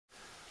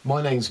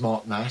My name's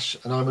Marc Nash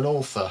and I'm an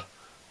author.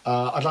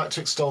 I'd like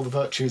to extol the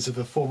virtues of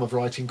a form of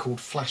writing called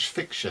flash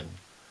fiction.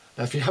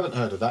 Now if you haven't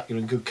heard of that, you're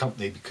in good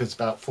company, because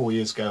about 4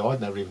 years ago I'd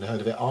never even heard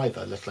of it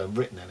either, let alone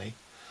written any.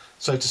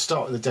 So to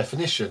start with the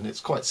definition, it's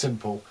quite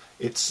simple.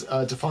 It's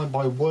defined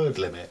by word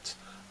limit.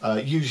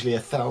 Usually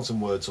 1,000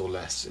 words or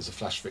less is a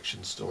flash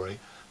fiction story,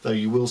 though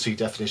you will see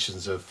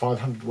definitions of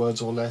 500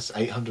 words or less,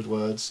 800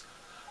 words.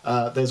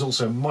 There's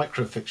also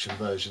microfiction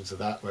versions of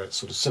that, where it's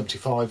sort of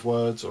 75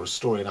 words, or a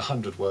story in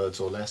 100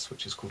 words or less,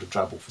 which is called a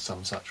drabble for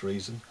some such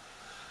reason.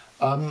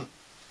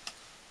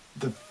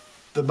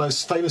 The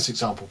most famous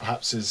example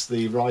perhaps is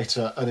the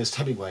writer Ernest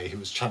Hemingway, who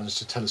was challenged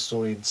to tell a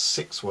story in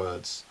 6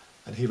 words,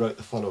 and he wrote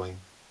the following: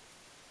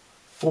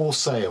 "For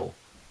sale,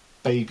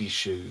 baby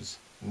shoes,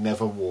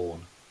 never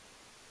worn."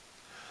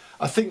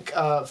 I think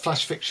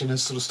flash fiction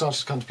has sort of started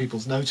to come to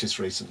people's notice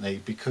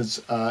recently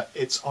because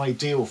it's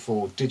ideal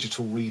for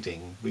digital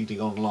reading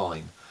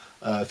online.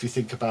 If you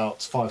think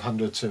about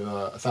 500 to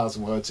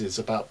 1,000 words is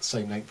about the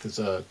same length as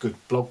a good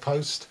blog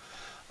post.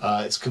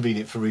 It's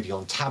convenient for reading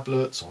on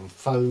tablets, on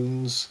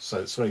phones, so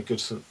it's very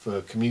good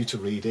for commuter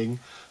reading,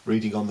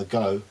 reading on the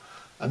go.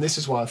 And this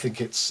is why I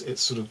think it's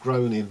sort of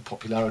grown in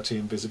popularity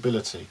and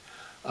visibility.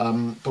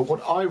 But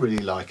what I really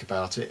like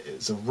about it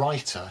as a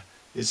writer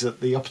is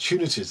that the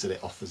opportunities that it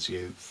offers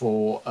you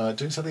for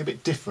doing something a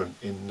bit different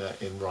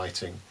in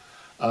writing.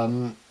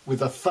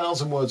 With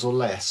 1,000 words or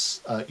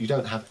less, you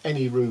don't have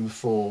any room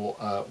for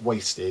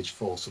wastage,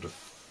 for sort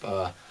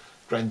of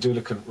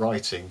grandiloquent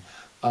writing.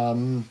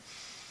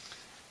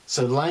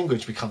 So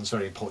language becomes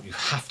very important. You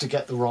have to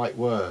get the right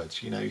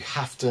words. You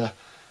have to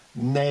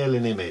nail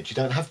an image. You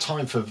don't have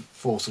time for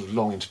sort of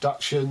long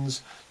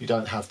introductions. You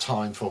don't have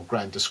time for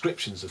grand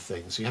descriptions of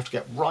things. So you have to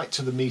get right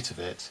to the meat of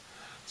it.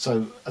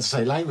 So, as I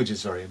say, language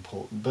is very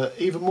important, but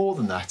even more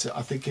than that,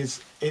 I think it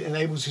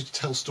enables you to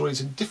tell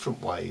stories in different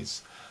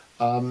ways.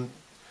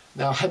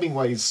 Now,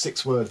 Hemingway's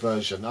 6-word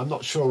version, I'm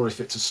not sure if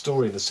it's a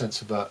story in the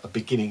sense of a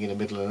beginning and a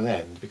middle and an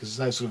end, because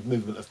there's no sort of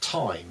movement of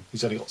time.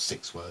 He's only got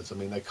 6 words. I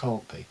mean, they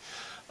can't be.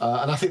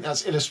 And I think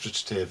that's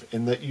illustrative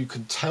in that you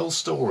can tell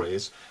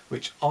stories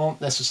which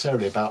aren't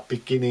necessarily about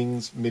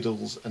beginnings,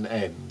 middles and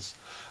ends.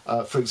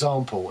 For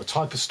example, a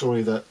type of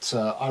story that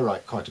I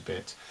write quite a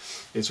bit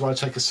is where I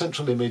take a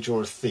central image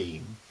or a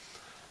theme,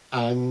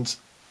 and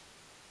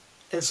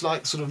it's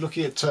like sort of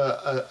looking at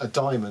a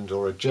diamond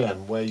or a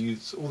gem, where you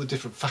all the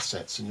different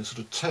facets, and you're sort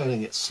of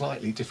turning it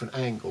slightly different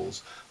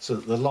angles so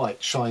that the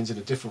light shines in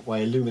a different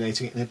way,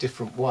 illuminating it in a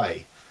different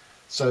way.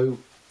 So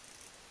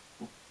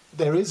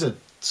there is a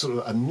sort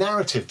of a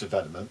narrative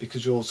development,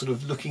 because you're sort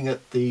of looking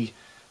at the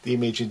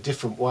image in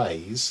different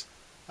ways,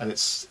 and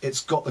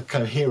it's got the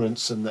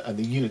coherence and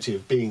the unity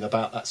of being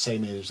about that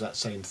same image, that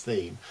same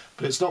theme.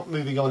 But it's not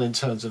moving on in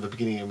terms of a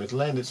beginning and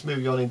middle end, it's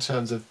moving on in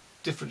terms of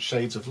different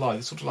shades of light.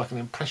 It's sort of like an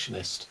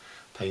impressionist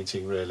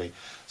painting, really.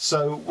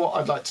 So what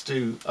I'd like to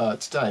do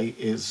today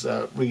is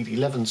read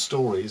 11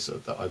 stories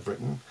that I've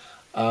written,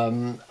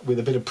 with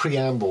a bit of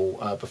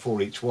preamble before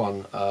each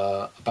one,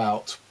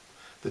 about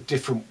the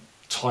different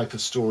type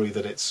of story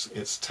that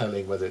it's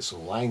telling, whether it's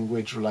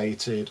language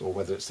related or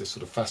whether it's this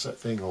sort of facet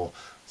thing or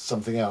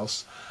something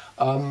else,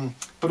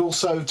 but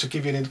also to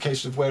give you an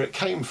indication of where it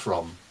came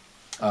from,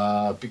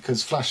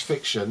 because flash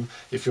fiction,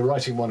 if you're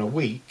writing one a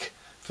week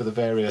for the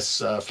various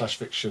flash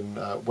fiction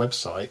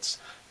websites,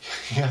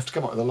 you have to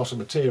come up with a lot of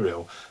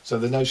material. So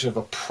the notion of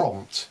a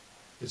prompt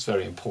is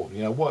very important.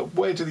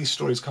 Where do these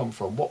stories come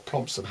from? What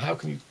prompts them? How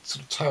can you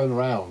sort of turn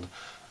around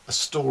a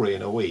story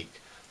in a week?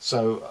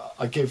 So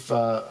I give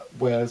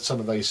where some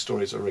of those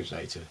stories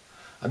originated.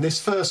 And this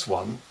first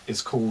one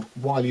is called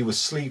While You Were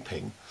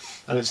Sleeping,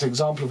 and it's an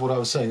example of what I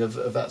was saying of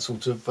that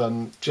sort of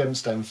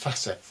gemstone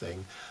facet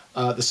thing.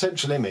 The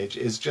central image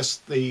is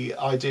just the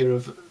idea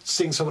of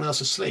seeing someone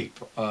else asleep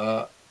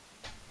on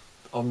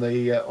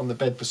the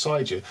bed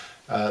beside you.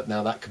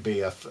 Now that could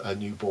be a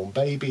newborn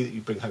baby that you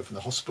bring home from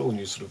the hospital, and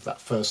you sort of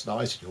that first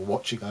night and you're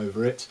watching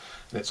over it,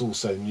 and it's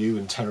also new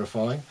and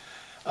terrifying.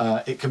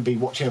 It can be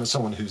watching over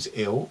someone who's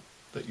ill,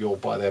 that you're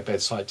by their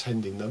bedside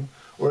tending them,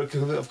 or it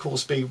can of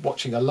course be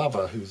watching a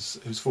lover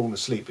who's fallen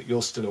asleep but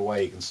you're still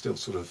awake and still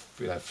sort of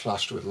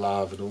flushed with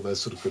love and all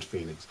those sort of good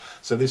feelings.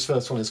 So this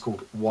first one is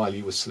called While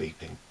You Were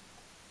Sleeping.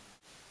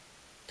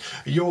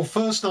 Your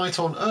first night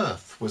on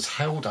earth was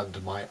held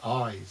under my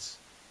eyes,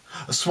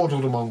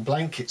 swaddled among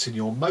blankets in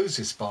your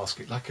Moses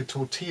basket like a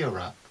tortilla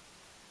wrap.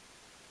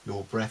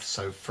 Your breath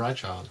so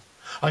fragile,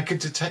 I could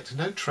detect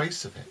no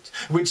trace of it,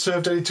 which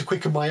served only to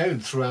quicken my own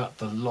throughout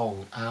the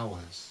long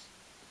hours.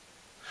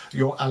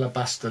 Your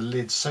alabaster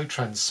lids so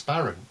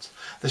transparent,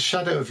 the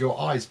shadow of your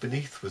eyes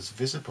beneath was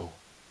visible.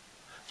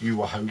 You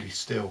were wholly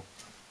still,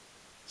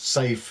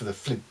 save for the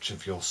flinch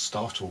of your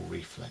startle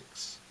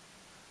reflex.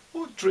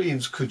 What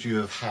dreams could you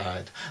have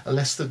had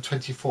less than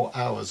 24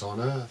 hours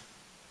on earth?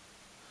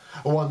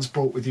 Ones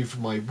brought with you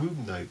from my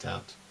womb, no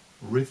doubt,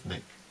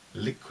 rhythmic,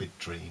 liquid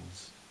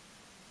dreams.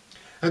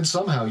 And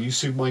somehow you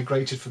soon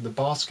migrated from the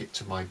basket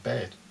to my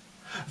bed,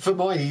 for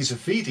my ease of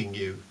feeding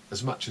you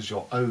as much as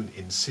your own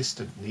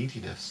insistent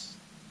neediness.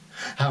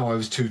 how I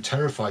was too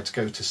terrified to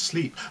go to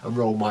sleep and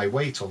roll my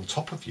weight on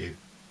top of you.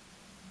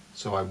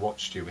 So I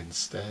watched you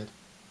instead.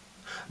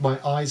 My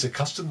eyes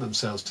accustomed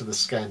themselves to the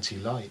scanty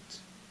light.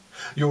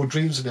 Your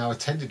dreams are now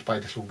attended by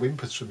little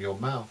whimpers from your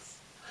mouth,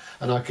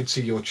 and I could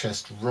see your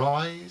chest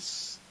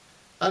rise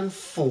and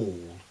fall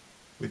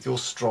with your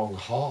strong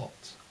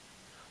heart.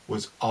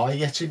 Was I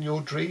yet in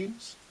your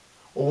dreams,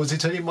 or was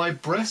it only my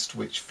breast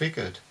which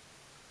figured?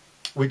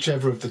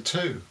 Whichever of the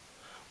two,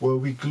 were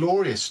we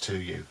glorious to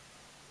you,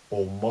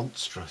 or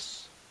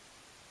monstrous?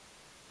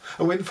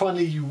 And when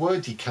finally you were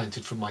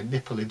decanted from my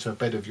nipple into a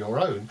bed of your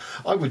own,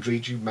 I would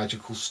read you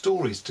magical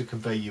stories to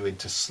convey you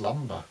into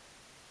slumber.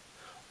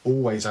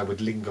 Always I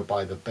would linger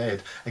by the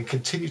bed and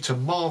continue to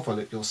marvel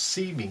at your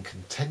seeming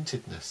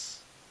contentedness.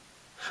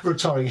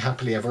 Retiring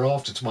happily ever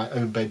after to my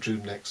own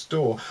bedroom next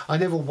door, I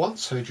never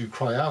once heard you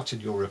cry out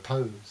in your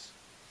repose.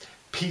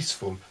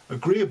 Peaceful,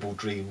 agreeable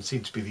dreams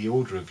seemed to be the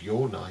order of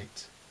your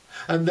night,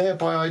 and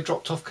thereby I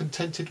dropped off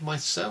contented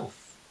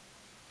myself.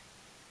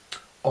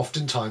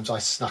 Oftentimes I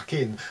snuck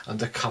in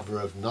under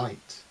cover of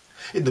night,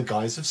 in the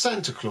guise of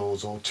Santa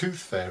Claus or Tooth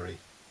Fairy,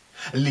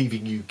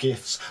 leaving you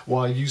gifts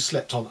while you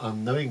slept on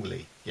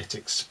unknowingly, yet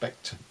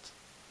expectant.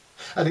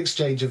 An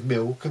exchange of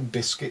milk and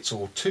biscuits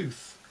or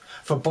tooth,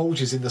 for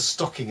bulges in the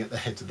stocking at the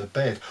head of the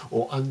bed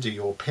or under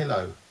your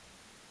pillow.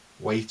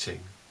 Waiting,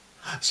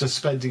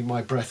 suspending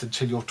my breath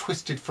until your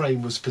twisted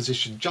frame was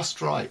positioned just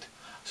right,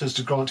 so as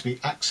to grant me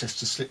access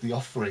to slip the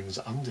offerings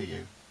under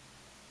you.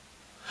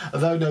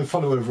 Though no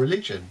follower of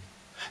religion,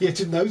 yet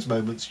in those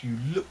moments you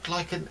looked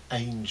like an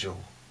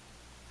angel,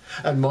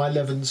 and my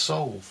leavened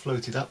soul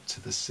floated up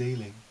to the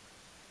ceiling.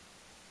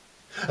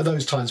 At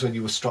those times when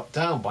you were struck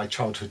down by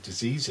childhood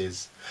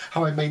diseases,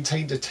 how I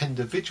maintained a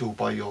tender vigil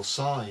by your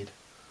side,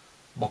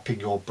 mopping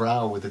your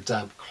brow with a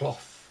damp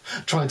cloth,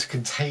 trying to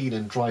contain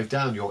and drive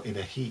down your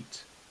inner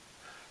heat,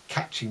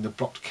 catching the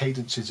blocked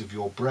cadences of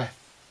your breath,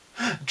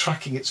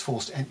 tracking its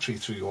forced entry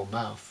through your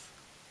mouth,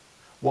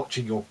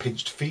 watching your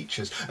pinched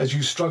features as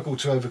you struggled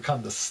to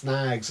overcome the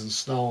snags and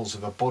snarls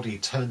of a body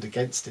turned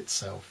against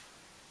itself.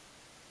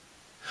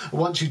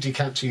 Once you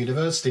decamped to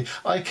university,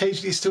 I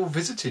occasionally still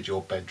visited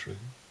your bedroom,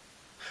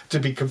 to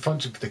be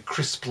confronted with the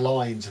crisp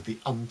lines of the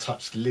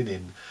untouched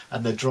linen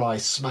and the dry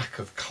smack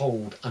of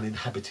cold,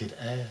 uninhabited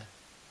air.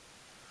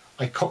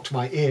 I cocked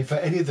my ear for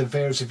any of the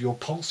variants of your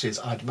pulses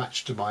I'd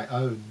matched to my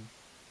own.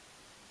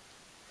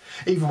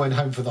 Even when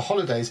home for the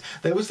holidays,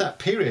 there was that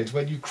period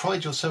when you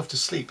cried yourself to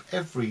sleep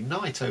every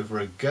night over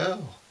a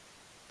girl,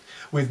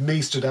 with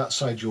me stood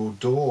outside your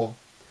door,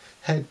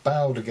 head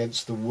bowed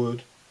against the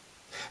wood,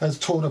 as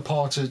torn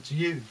apart as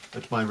you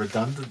at my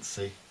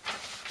redundancy.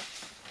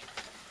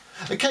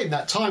 There came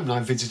that time when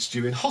I visited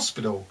you in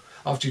hospital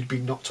after you'd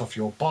been knocked off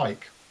your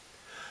bike.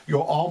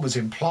 Your arm was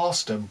in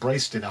plaster and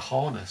braced in a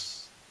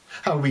harness.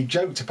 How we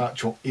joked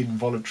about your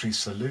involuntary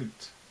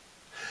salute,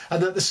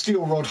 and that the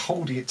steel rod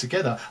holding it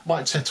together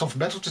might set off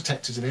metal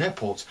detectors in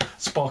airports,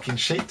 sparking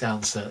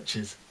shakedown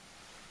searches.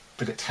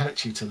 But it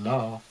hurt you to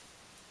laugh,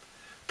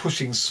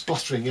 pushing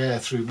spluttering air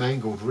through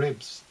mangled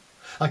ribs.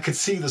 I could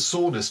see the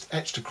sawdust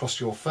etched across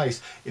your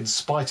face in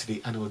spite of the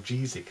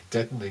analgesic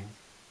deadening.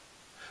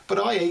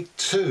 But I ached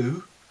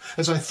too,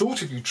 as I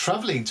thought of you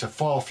travelling to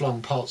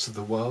far-flung parts of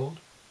the world.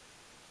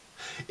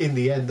 In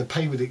the end, the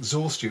pain would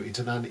exhaust you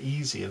into an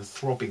uneasy and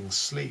throbbing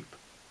sleep.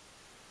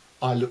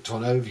 I looked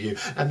on over you,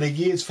 and the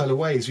years fell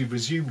away as we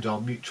resumed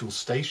our mutual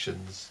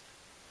stations,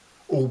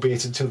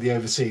 albeit until the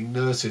overseeing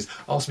nurses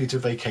asked me to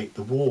vacate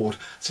the ward,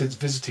 since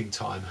visiting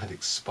time had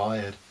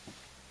expired.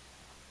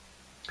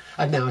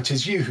 And now it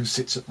is you who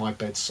sits at my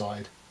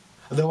bedside,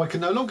 though I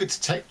can no longer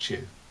detect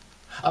you.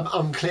 I'm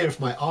unclear if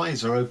my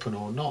eyes are open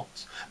or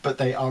not, but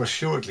they are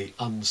assuredly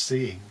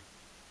unseeing.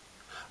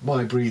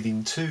 My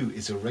breathing too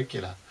is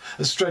irregular,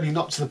 straining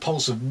not to the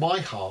pulse of my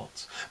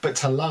heart, but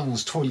to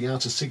lungs toiling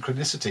out of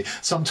synchronicity,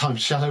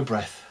 sometimes shallow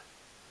breath,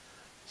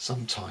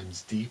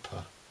 sometimes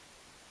deeper,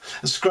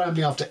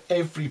 scrambling after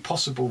every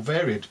possible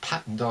variant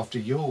patterned after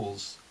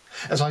yours,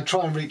 as I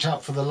try and reach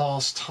out for the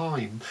last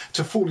time,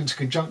 to fall into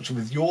conjunction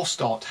with your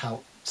stout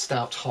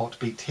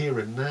heartbeat here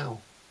and now.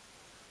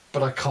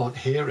 But I can't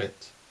hear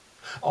it.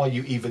 Are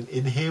you even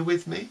in here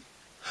with me?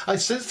 I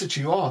sense that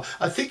you are.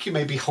 I think you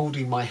may be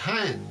holding my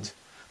hand,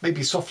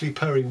 maybe softly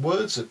purring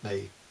words at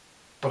me,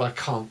 but I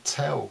can't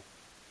tell.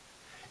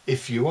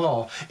 If you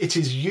are, it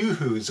is you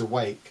who is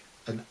awake,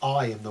 and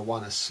I am the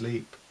one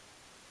asleep.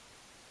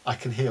 I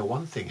can hear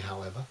one thing,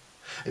 however,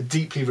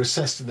 deeply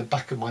recessed in the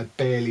back of my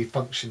barely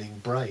functioning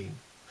brain,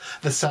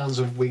 the sounds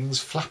of wings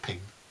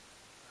flapping.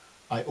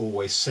 I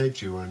always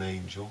said you were an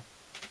angel.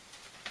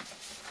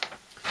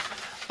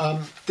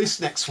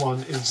 This next one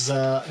is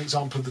an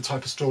example of the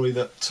type of story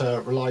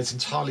that relies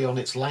entirely on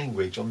its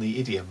language, on the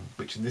idiom,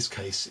 which in this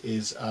case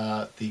is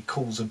the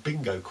calls of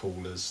bingo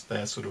callers.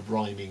 They're sort of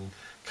rhyming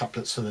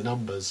couplets for the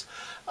numbers.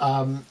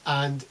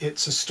 And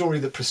it's a story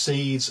that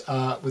proceeds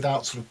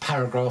without sort of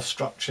paragraph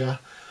structure,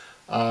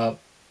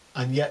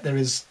 and yet there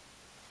is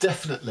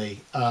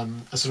definitely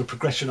a sort of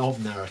progression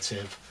of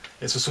narrative.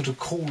 It's a sort of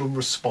call and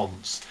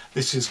response.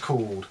 This is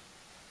called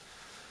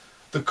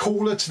The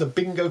caller to the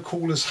bingo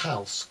caller's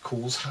house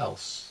calls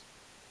house.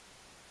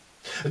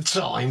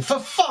 Time for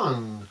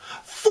fun.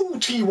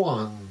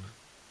 41.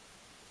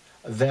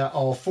 There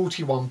are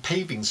 41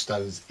 paving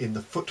stones in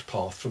the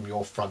footpath from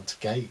your front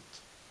gate.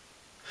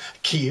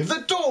 Key of the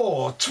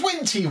door,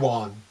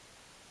 21.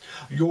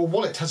 Your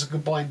wallet has a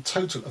combined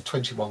total of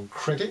 21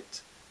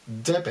 credit,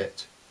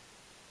 debit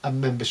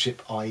and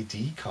membership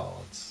ID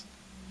cards.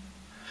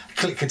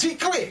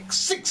 Clickety-click,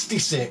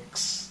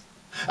 66.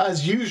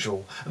 As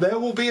usual, there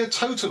will be a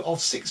total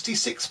of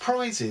 66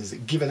 prizes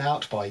given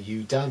out by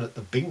you down at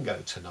the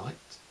bingo tonight.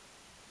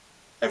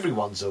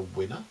 Everyone's a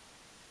winner,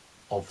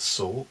 of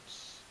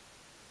sorts.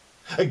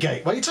 A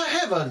gateway to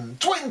heaven,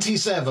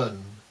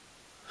 27.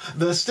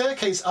 The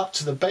staircase up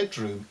to the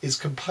bedroom is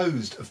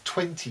composed of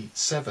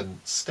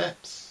 27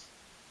 steps.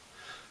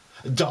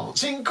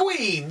 Dancing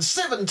Queen,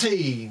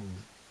 17.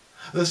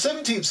 The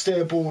 17th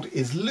stairboard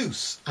is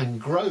loose and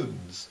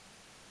groans,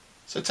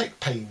 so take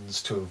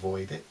pains to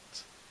avoid it.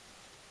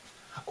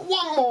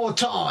 One more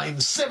time,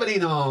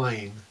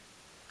 79.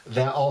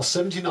 There are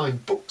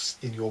 79 books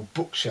in your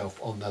bookshelf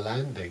on the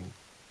landing.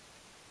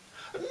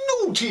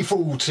 Naughty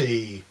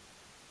 40.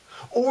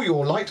 All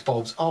your light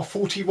bulbs are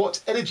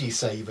 40-watt energy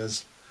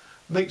savers.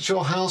 Makes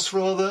your house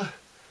rather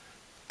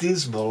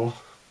dismal.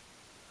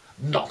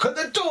 Knock at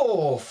the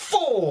door,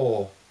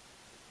 4.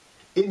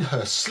 In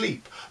her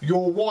sleep,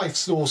 your wife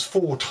snores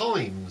 4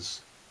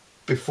 times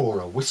before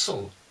a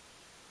whistle.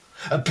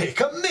 Pick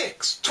a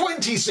mix,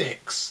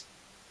 26.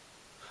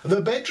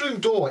 The bedroom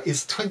door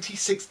is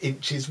 26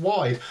 inches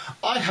wide.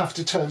 I have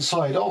to turn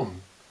side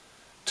on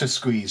to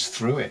squeeze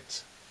through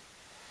it.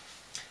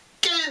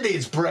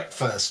 Candy's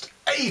breakfast,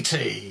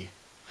 80.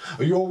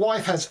 Your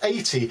wife has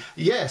 80,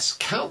 yes,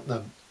 count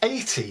them,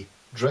 80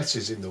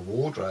 dresses in the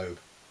wardrobe.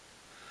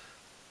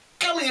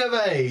 Coming of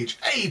age,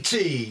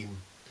 18.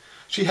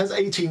 She has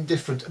 18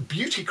 different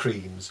beauty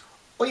creams,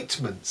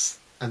 ointments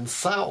and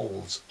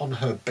salves on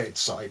her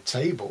bedside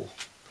table.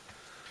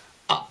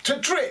 Up to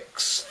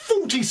tricks,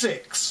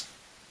 46.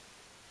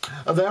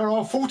 There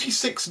are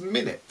 46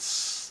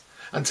 minutes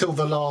until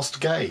the last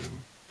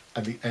game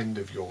at the end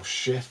of your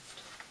shift.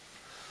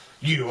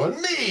 You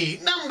and me,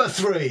 number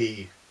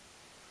 3.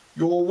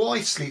 Your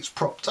wife sleeps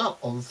propped up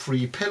on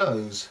 3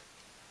 pillows,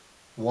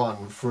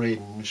 1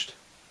 fringed.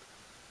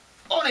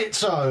 On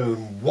its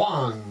own,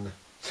 1.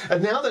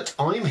 And now that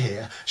I'm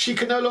here, she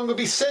can no longer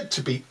be said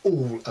to be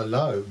all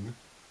alone.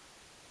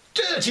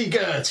 Dirty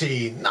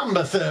Gertie,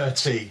 number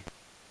 30.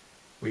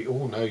 We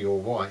all know your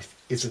wife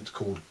isn't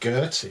called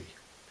Gertie.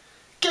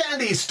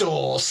 Candy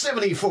Store,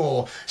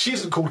 74. She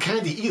isn't called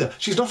Candy either.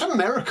 She's not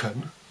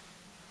American.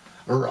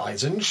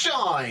 Rise and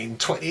Shine,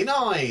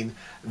 29.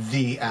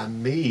 Thee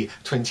and Me,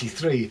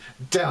 23.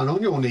 Down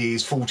on Your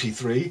Knees,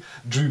 43.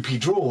 Droopy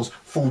Drawers,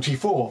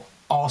 44.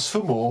 Ask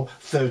for More,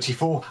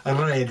 34.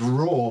 Red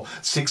Raw,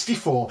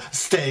 64.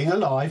 Staying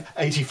Alive,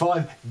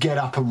 85. Get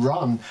Up and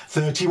Run,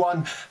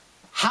 31.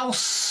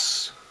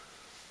 House.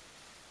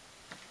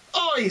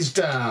 Eyes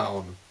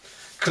Down.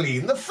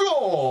 Clean the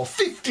Floor,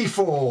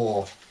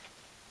 54.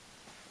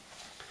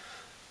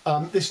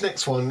 This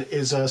next one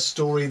is a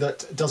story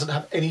that doesn't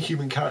have any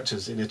human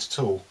characters in it at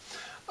all.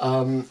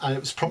 And it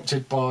was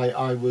prompted by,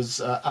 I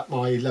was at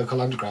my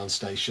local underground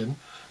station,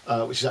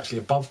 which is actually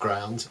above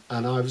ground,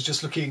 and I was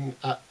just looking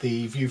at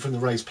the view from the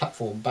raised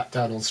platform back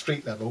down on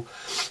street level,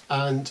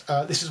 and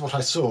this is what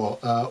I saw,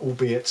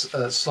 albeit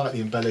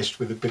slightly embellished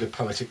with a bit of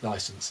poetic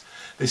licence.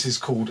 This is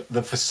called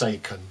The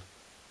Forsaken.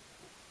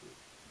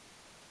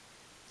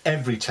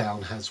 Every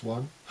town has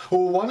one,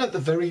 or one at the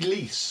very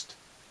least.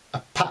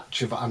 A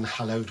patch of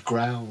unhallowed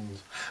ground,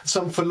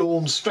 some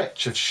forlorn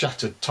stretch of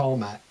shattered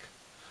tarmac,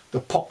 the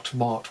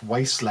pock-marked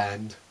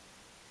wasteland.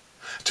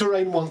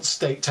 Terrain once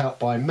staked out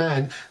by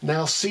man,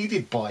 now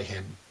ceded by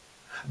him,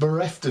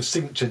 bereft of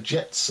signature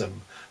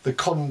jetsam, the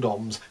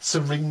condoms,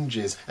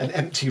 syringes and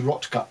empty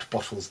rot-gut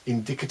bottles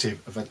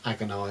indicative of an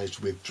agonised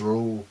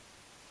withdrawal.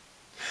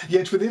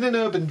 Yet within an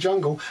urban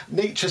jungle,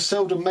 nature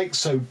seldom makes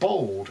so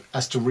bold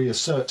as to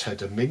reassert her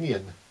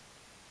dominion.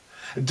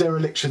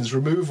 Dereliction's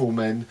removal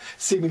men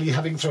seemingly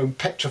having thrown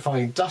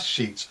petrifying dust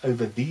sheets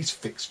over these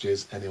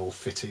fixtures and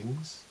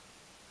ill-fittings.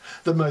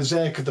 The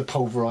mosaic of the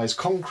pulverised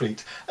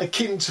concrete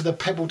akin to the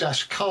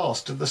pebble-dash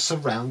cast of the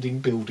surrounding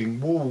building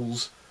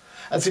walls,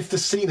 as if the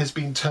scene has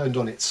been turned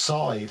on its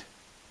side.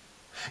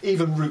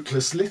 Even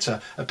rootless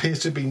litter appears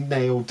to have been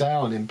nailed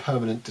down in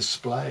permanent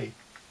display.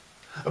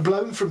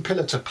 Blown from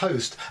pillar to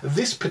post,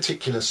 this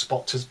particular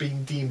spot has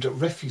been deemed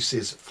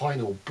refuse's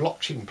final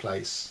blotching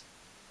place.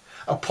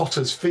 A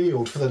potter's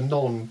field for the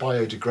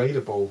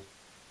non-biodegradable,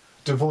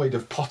 devoid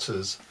of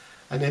potters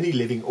and any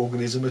living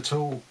organism at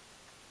all.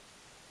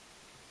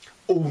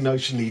 All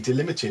notionally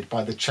delimited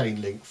by the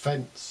chain-link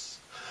fence,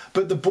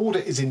 but the border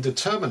is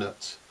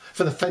indeterminate,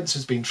 for the fence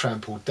has been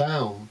trampled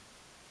down.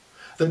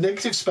 The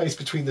negative space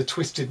between the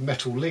twisted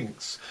metal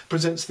links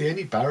presents the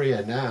only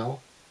barrier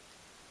now.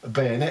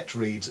 Bayonet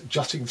reeds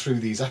jutting through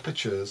these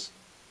apertures,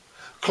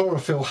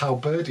 chlorophyll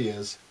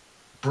halberdiers,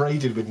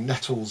 braided with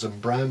nettles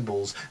and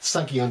brambles,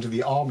 sagging under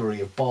the armoury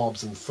of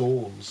barbs and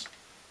thorns.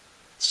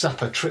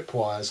 sapper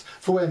tripwires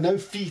for where no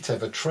feet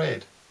ever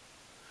tread,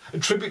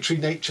 and tributary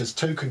nature's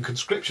token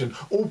conscription,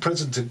 all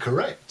present and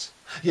correct,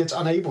 yet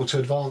unable to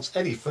advance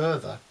any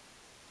further,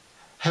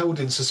 held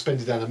in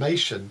suspended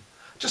animation,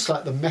 just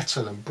like the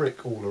metal and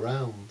brick all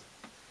around.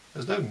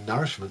 There's no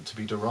nourishment to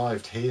be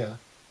derived here.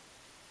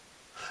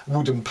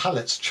 Wooden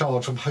pallets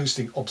charred from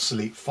hosting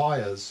obsolete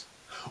fires,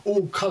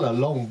 all colour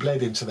long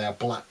bled into their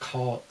black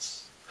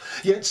hearts.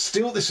 Yet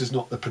still this is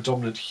not the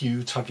predominant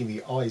hue tugging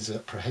the eye's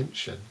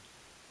apprehension.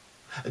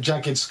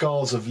 Jagged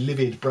scars of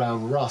livid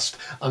brown rust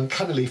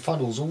uncannily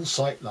funnels all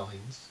sight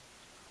lines.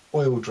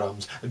 Oil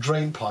drums,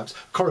 drain pipes,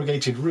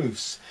 corrugated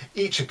roofs,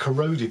 each a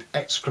corroded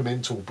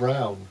excremental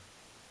brown.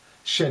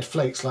 Shed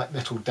flakes like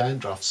metal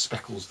dandruff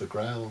speckles the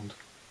ground.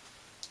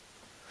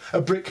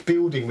 A brick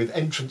building with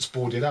entrance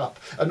boarded up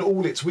and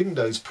all its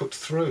windows put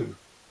through.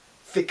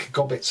 Thick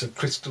gobbets of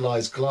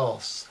crystallised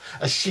glass,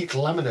 a sheet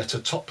laminate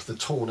atop the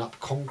torn up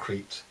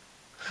concrete.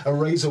 A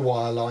razor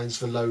wire lines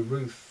the low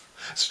roof.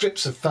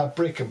 Strips of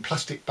fabric and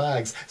plastic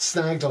bags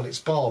snagged on its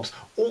barbs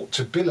ought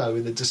to billow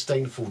in the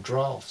disdainful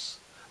draughts,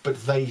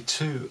 but they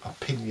too are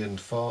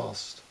pinioned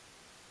fast.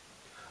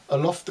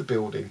 Aloft the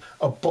building,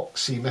 a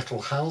boxy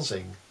metal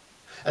housing,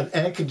 an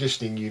air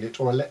conditioning unit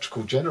or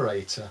electrical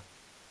generator.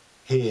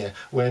 Here,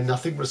 where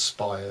nothing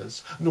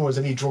respires, nor is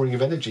any drawing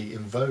of energy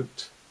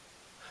invoked.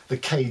 The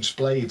caged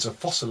blades are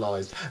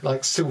fossilised,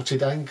 like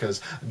silted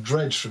anchors,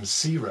 dredged from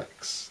sea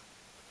wrecks.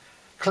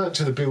 Clamped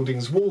to the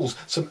building's walls,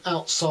 some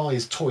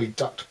outsized toy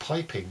duct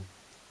piping,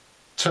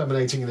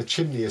 terminating in a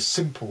chimney of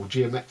simple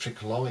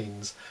geometric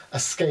lines, a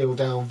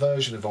scaled-down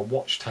version of a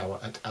watchtower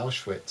at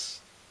Auschwitz.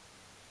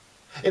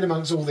 In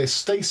amongst all this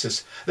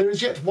stasis, there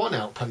is yet one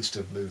outpost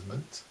of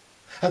movement.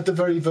 At the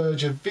very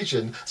verge of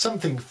vision,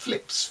 something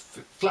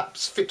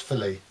flaps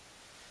fitfully,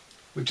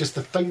 with just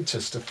the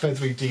faintest of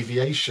feathery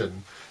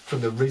deviation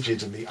from the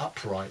rigid and the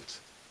upright.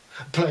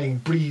 Playing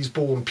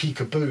breeze-born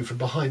peekaboo from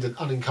behind an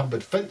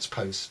unencumbered fence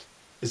post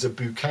is a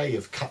bouquet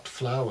of cut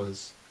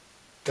flowers,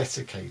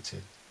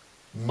 desiccated,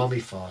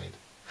 mummified,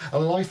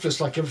 and lifeless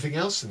like everything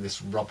else in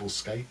this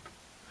rubblescape.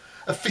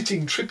 A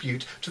fitting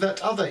tribute to that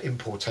other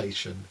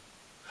importation,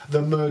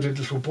 the murdered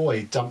little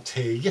boy dumped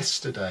here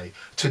yesterday,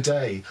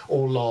 today,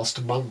 or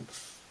last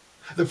month.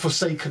 The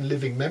forsaken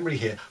living memory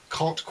here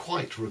can't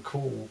quite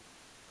recall.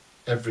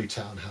 Every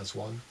town has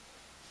one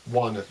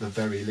at the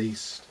very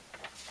least.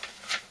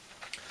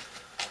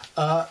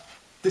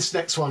 This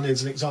next one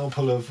is an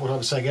example of what I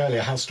was saying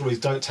earlier, how stories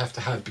don't have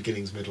to have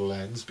beginnings, middle,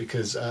 ends,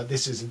 because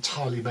this is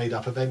entirely made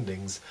up of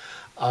endings.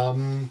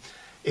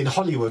 In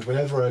Hollywood,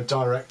 whenever a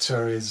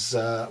director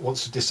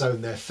wants to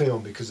disown their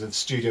film because of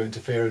studio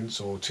interference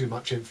or too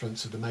much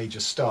influence of the major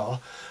star,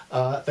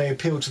 they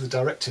appeal to the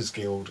Directors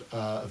Guild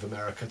of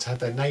America to have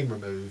their name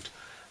removed.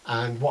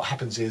 And what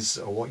happens is,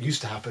 or what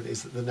used to happen,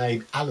 is that the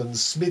name Alan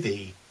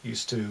Smithee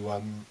used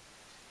to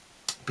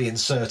be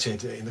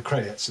inserted in the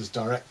credits as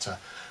director.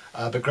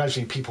 But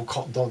gradually people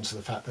cottoned on to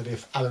the fact that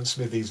if Alan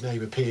Smithee's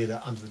name appeared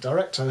under the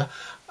director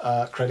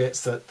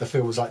credits, that the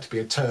film was like to be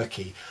a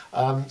turkey.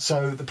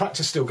 So the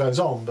practice still goes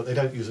on, but they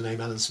don't use the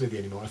name Alan Smithee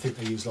anymore. I think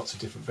they use lots of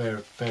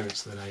different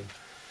variants of the name.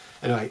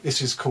 Anyway,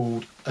 this is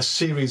called A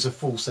Series of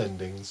False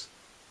Endings.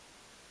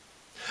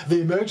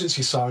 The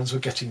emergency sirens were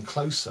getting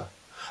closer.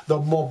 The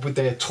mob with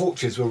their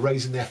torches were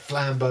raising their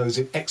flambeaux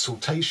in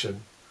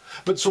exultation,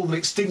 but saw them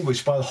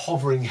extinguished by the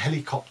hovering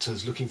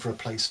helicopters looking for a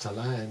place to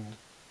land.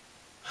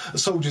 The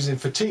soldiers in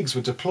fatigues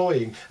were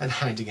deploying and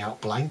handing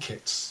out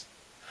blankets.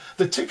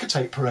 The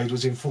ticker-tape parade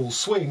was in full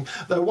swing,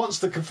 though once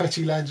the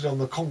confetti landed on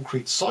the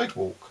concrete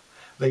sidewalk,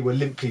 they were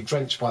limply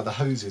drenched by the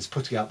hoses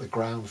putting out the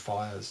ground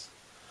fires.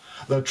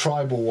 The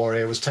tribal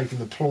warrior was taking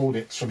the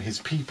plaudits from his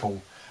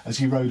people as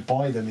he rode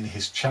by them in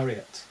his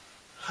chariot.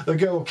 The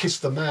girl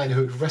kissed the man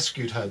who had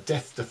rescued her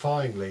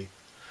death-defyingly,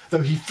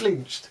 though he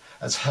flinched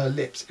as her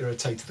lips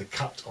irritated the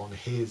cut on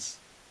his.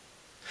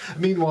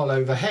 Meanwhile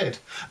overhead,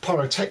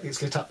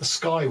 pyrotechnics lit up the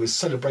sky with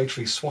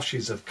celebratory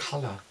swashes of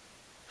colour.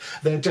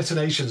 Their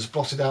detonations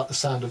blotted out the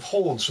sound of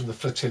horns from the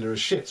flotilla of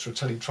ships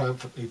returning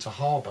triumphantly to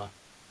harbour.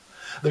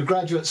 The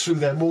graduates threw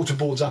their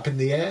mortarboards up in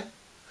the air,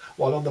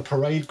 while on the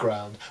parade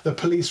ground the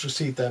police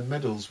received their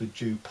medals with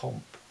due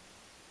pomp.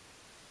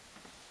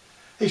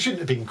 He shouldn't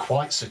have been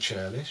quite so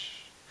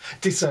churlish,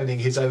 disowning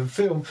his own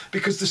film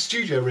because the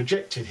studio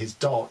rejected his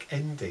dark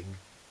ending.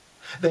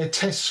 Their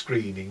test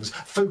screenings,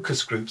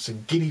 focus groups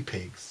and guinea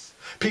pigs,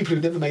 people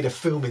who'd never made a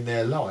film in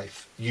their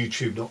life,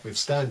 YouTube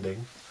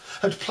notwithstanding,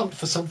 had plumped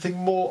for something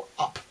more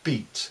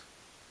upbeat.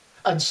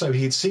 And so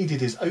he had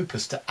ceded his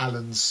opus to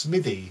Alan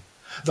Smithee,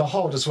 the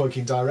hardest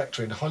working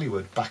director in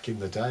Hollywood back in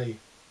the day.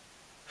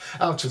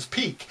 Out of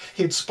pique,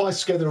 he had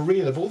spliced together a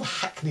reel of all the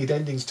hackneyed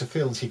endings to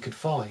films he could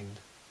find,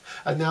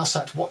 and now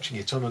sat watching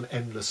it on an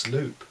endless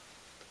loop.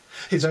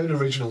 His own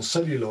original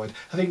celluloid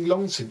having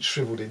long since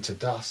shrivelled into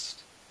dust.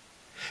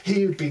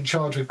 He who'd been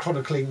charged with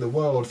chronicling the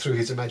world through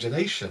his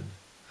imagination,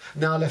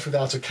 now left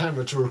without a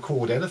camera to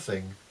record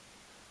anything,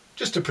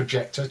 just a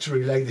projector to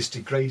relay this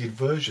degraded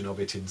version of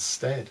it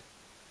instead.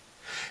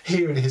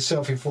 Here in his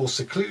self-enforced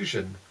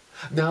seclusion,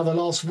 now the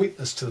last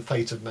witness to the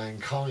fate of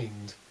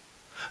mankind,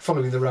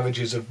 following the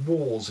ravages of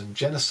wars and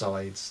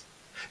genocides,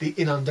 the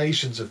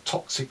inundations of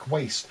toxic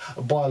waste,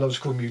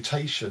 biological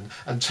mutation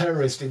and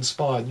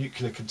terrorist-inspired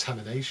nuclear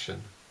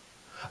contamination,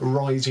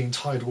 rising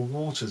tidal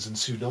waters and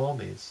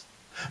tsunamis,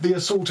 the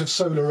assault of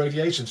solar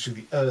radiation through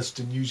the Earth's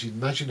denuded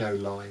Maginot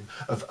Line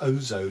of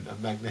ozone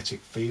and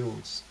magnetic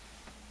fields.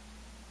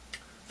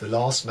 The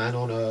last man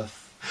on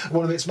Earth,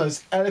 one of its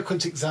most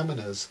eloquent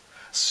examiners,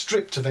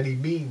 stripped of any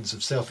means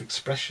of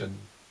self-expression,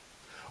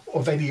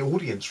 of any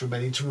audience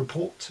remaining to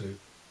report to.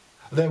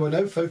 There were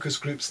no focus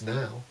groups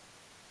now.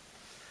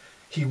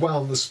 He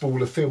wound the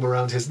spool of film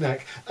around his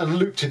neck and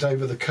looped it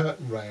over the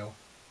curtain rail.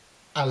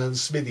 Alan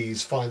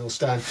Smithy's final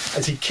stand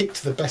as he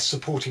kicked the best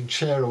supporting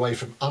chair away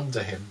from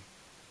under him.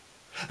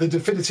 The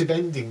definitive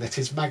ending that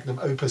his magnum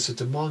opus had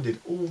demanded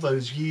all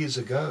those years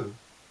ago,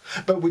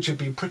 but which had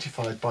been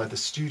prettified by the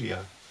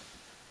studio.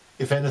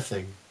 If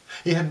anything,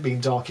 he hadn't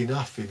been dark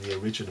enough in the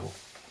original.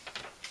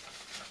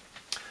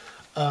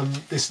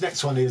 This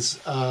next one is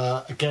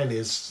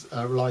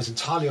relies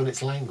entirely on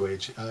its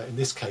language. In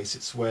this case,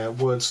 it's where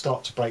words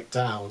start to break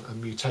down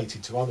and mutate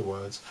into other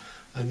words,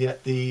 and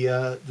yet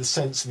the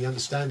sense and the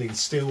understanding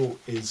still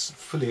is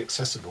fully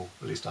accessible.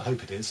 At least I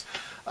hope it is.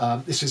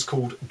 This is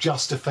called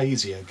just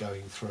aphasia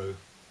going through.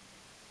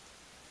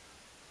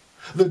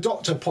 The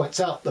doctor points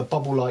out the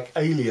bubble-like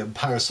alien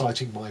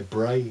parasiting my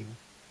brain.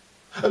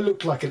 It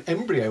looked like an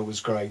embryo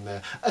was growing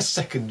there, a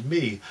second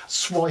me,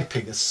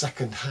 swiping a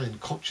second-hand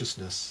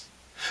consciousness,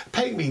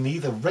 paying me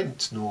neither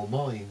rent nor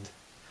mind,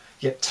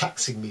 yet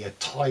taxing me a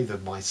tithe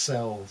of my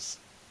cells.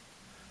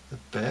 The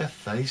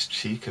bare-faced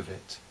cheek of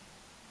it.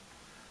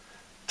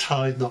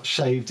 Tied, not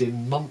shaved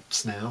in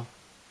months now.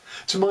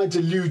 To my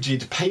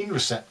deluded pain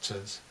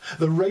receptors,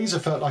 the razor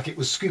felt like it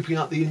was scooping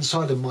out the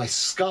inside of my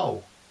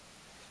skull.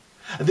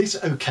 This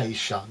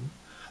occasion,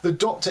 the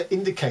doctor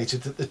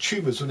indicated that the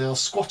tumours were now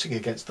squatting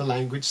against the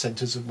language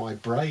centres of my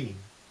brain,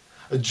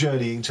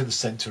 journeying to the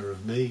centre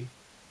of me.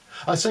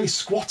 I say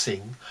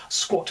squatting,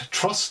 squat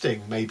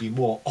trusting may be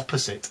more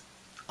opposite.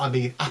 I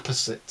mean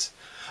apposite.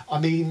 I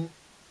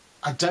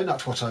don't know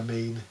what I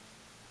mean.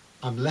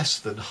 I'm less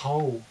than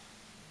whole.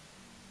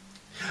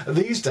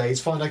 These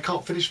days find I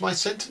can't finish my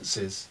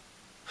sentences.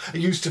 I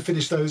used to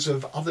finish those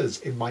of others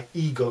in my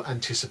eager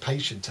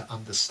anticipation to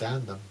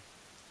understand them.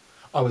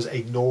 I was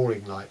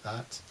ignoring like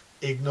that.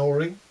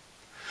 Ignoring?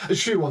 A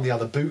shoe on the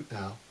other boot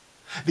now.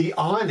 The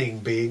ironing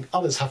being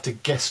others have to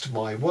guess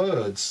my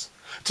words,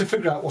 to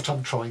figure out what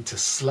I'm trying to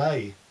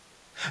slay.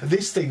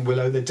 This thing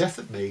will owe the death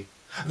of me,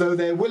 though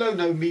there will owe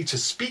no me to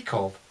speak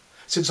of,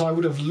 since I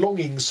would have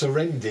longing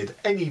surrendered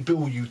any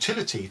bill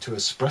utility to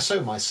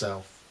espresso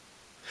myself.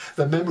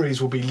 The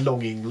memories will be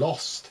longing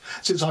lost,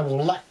 since I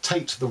will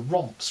lactate the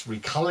romps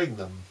reculling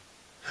them.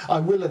 I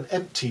will an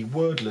empty,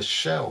 wordless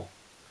shell,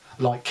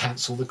 like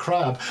Cancel the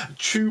Crab,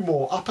 chew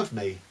more up of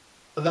me.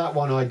 That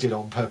one I did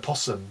on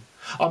purposum.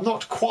 I'm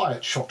not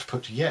quiet shot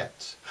put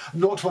yet,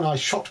 not when I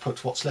shot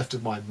put what's left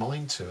of my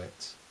mind to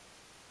it.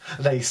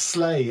 They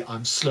slay,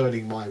 I'm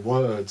slurring my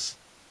words.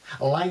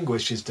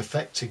 Languish is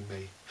defecting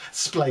me,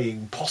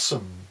 splaying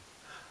possum.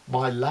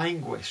 My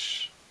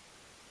languish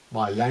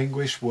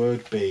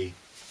word be.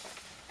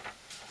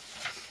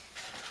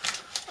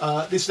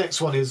 This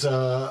next one is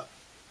a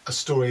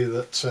story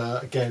that,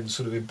 again,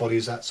 sort of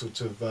embodies that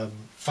sort of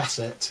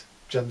facet,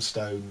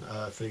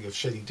 gemstone thing of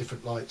shedding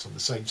different lights on the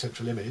same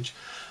central image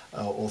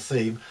or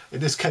theme. In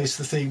this case,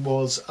 the theme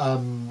was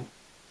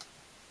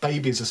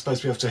babies are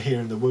supposed to be able to hear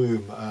in the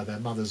womb their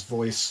mother's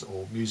voice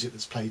or music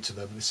that's played to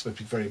them. This is supposed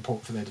to be very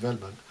important for their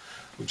development,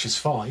 which is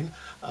fine,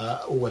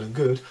 all well and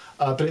good.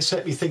 But it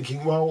set me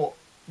thinking, well,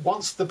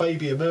 once the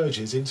baby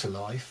emerges into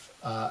life,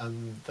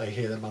 and they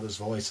hear their mother's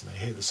voice and they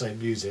hear the same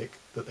music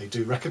that they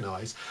do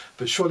recognise,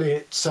 but surely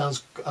it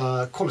sounds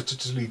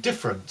qualitatively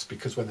different,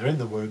 because when they're in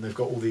the womb they've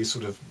got all these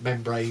sort of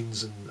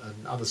membranes and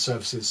other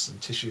surfaces and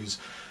tissues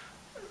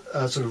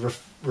sort of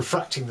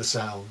refracting the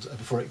sound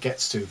before it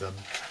gets to them.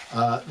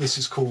 This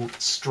is called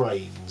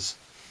strains.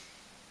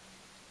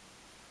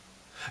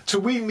 To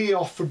wean me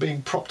off from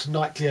being propped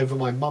nightly over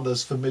my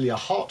mother's familiar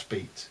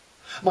heartbeat,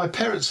 my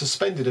parents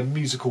suspended a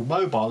musical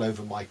mobile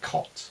over my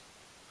cot.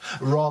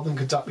 Rather than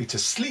conduct me to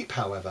sleep,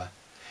 however,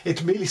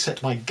 it merely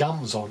set my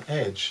gums on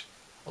edge,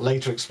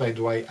 later explained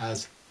away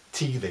as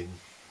teething,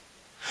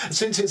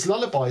 since its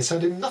lullaby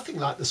sounded nothing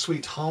like the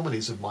sweet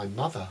harmonies of my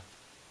mother.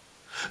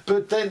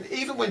 But then,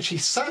 even when she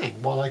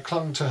sang while I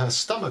clung to her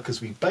stomach as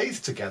we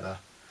bathed together,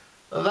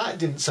 that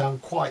didn't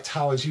sound quite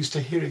how I was used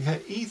to hearing her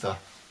either.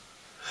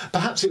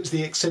 Perhaps it was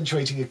the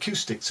accentuating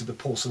acoustics of the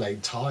porcelain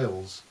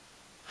tiles.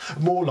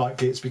 More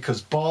likely it's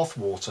because bath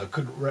water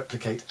couldn't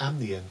replicate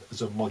anion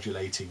as a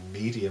modulating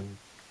medium.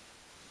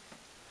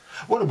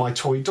 One of my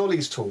toy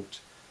dollies talked.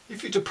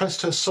 If you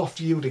depressed her soft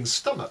yielding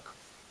stomach,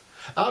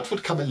 out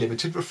would come a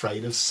limited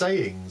refrain of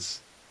sayings.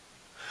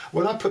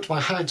 When I put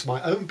my hand to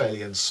my own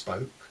belly and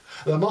spoke,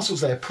 the muscles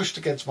there pushed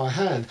against my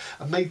hand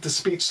and made the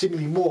speech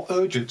seemingly more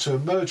urgent to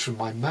emerge from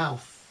my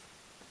mouth.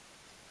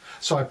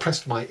 so I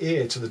pressed my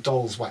ear to the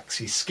doll's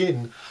waxy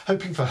skin,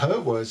 hoping for her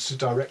words to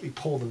directly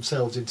pour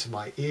themselves into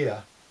my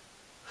ear.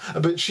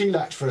 But she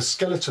lacked for a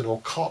skeleton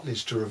or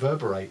cartilage to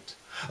reverberate,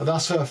 and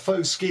thus her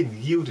faux skin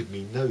yielded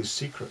me no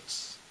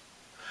secrets.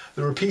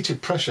 The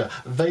repeated pressure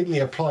vainly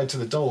applied to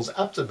the doll's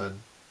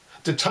abdomen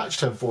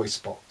detached her voice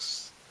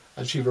box,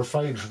 and she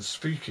refrained from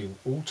speaking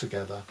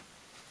altogether.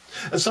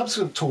 And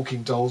subsequent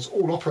talking dolls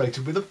all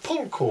operated with a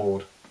pull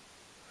cord.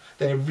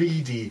 Their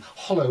reedy,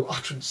 hollow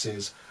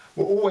utterances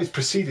were always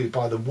preceded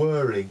by the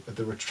whirring of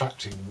the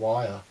retracting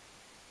wire.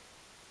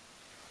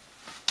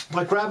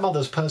 My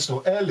grandmother's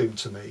personal heirloom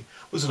to me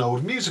was an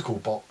old musical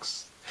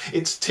box.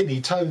 Its tinny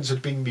tones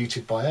had been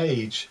muted by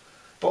age,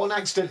 but on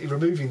accidentally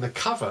removing the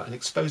cover and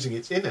exposing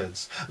its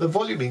innards, the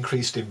volume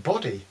increased in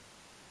body.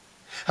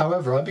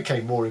 However, I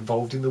became more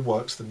involved in the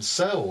works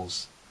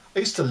themselves. I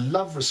used to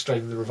love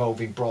restraining the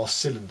revolving brass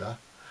cylinder,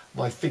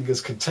 my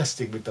fingers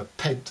contesting with the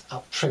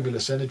pent-up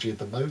tremulous energy of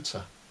the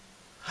motor.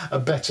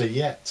 And better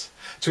yet,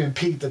 to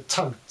impede the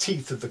tugged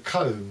teeth of the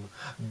comb,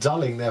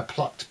 dulling their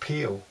plucked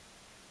peel.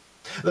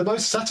 The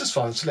most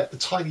satisfying was to let the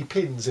tiny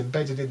pins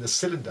embedded in the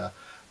cylinder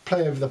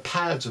play over the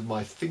pads of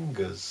my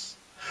fingers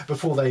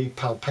before they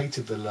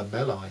palpated the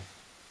lamellae.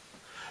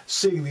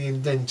 Seeing the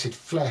indented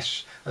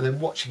flesh and then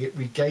watching it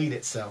regain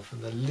itself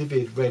and the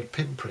livid red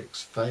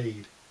pinpricks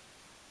fade.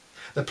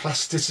 The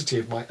plasticity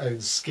of my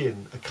own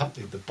skin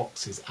accompanied the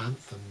box's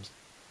anthems.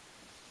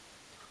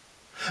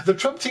 The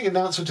trumpeting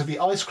announcement of the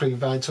ice cream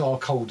van to our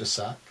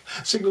cul-de-sac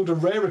signalled a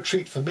rarer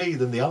treat for me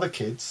than the other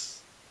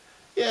kids.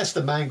 Yes,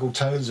 the mangled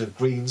tones of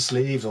Green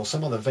Sleeves or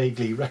some other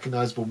vaguely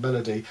recognisable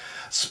melody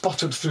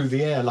sputtered through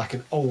the air like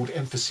an old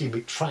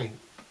emphysemic tramp,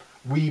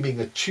 weaving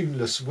a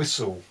tuneless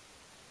whistle.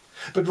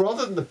 But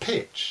rather than the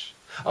pitch,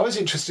 I was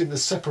interested in the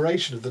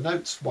separation of the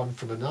notes one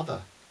from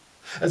another,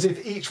 as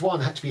if each one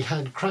had to be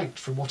hand-cranked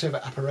from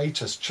whatever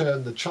apparatus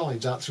churned the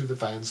chimes out through the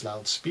van's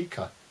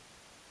loudspeaker.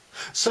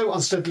 So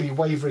unsteadily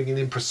wavering and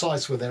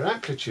imprecise were their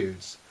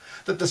amplitudes,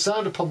 that the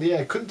sound upon the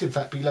air couldn't in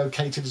fact be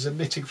located as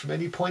emitting from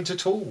any point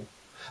at all,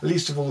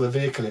 least of all the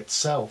vehicle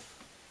itself.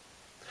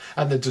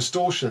 And the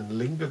distortion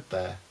lingered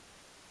there.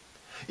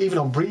 Even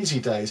on breezy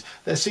days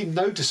there seemed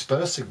no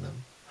dispersing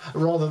them,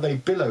 rather they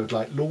billowed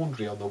like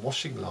laundry on the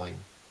washing line.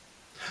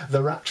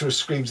 The rapturous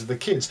screams of the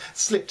kids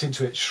slipped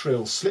into its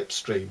shrill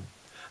slipstream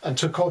and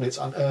took on its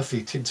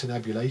unearthly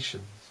tintinnabulations,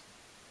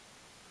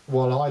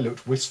 while I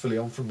looked wistfully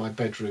on from my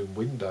bedroom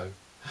window,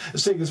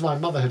 seeing as my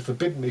mother had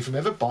forbidden me from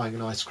ever buying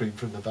an ice cream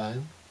from the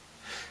van,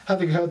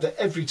 having heard that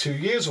every 2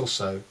 years or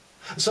so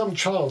some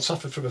child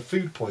suffered from a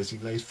food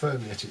poisoning laid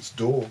firmly at its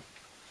door.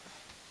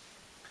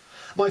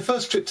 My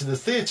first trip to the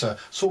theatre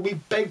saw me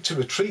beg to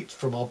retreat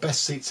from our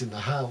best seats in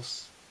the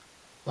house.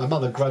 My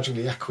mother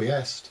grudgingly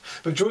acquiesced,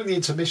 but during the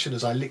intermission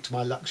as I licked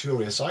my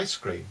luxurious ice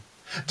cream,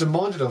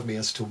 demanded of me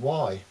as to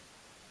why.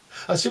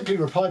 I simply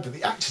replied that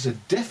the actors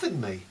had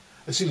deafened me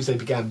as soon as they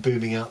began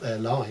booming out their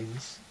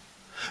lines.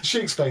 She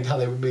explained how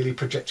they were merely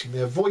projecting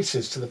their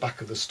voices to the back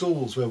of the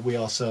stalls where we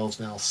ourselves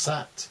now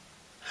sat.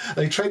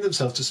 They trained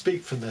themselves to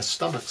speak from their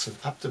stomachs and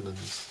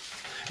abdomens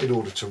in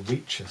order to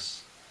reach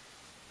us.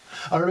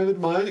 I remembered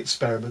my own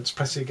experiments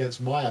pressing against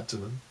my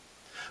abdomen,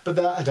 but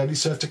that had only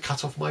served to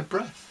cut off my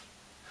breath.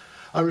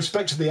 I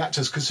respected the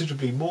actors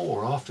considerably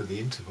more after the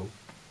interval.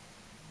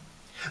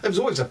 There was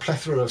always a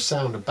plethora of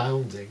sound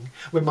abounding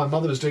when my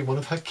mother was doing one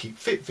of her Keep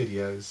Fit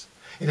videos,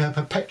 in her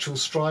perpetual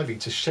striving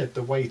to shed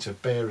the weight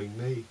of bearing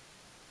me.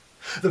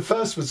 The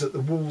first was that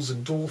the walls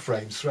and door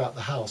frames throughout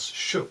the house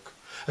shook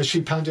as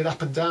she pounded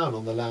up and down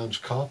on the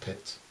lounge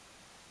carpet.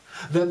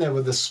 Then there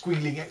were the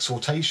squealing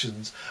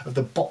exhortations of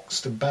the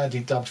boxed and badly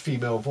dubbed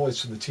female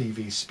voice from the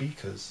TV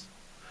speakers,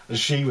 as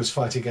she was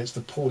fighting against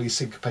the poorly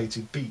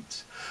syncopated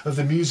beat of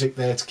the music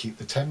there to keep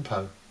the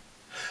tempo.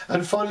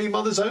 And finally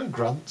mother's own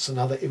grunts and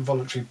other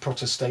involuntary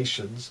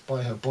protestations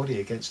by her body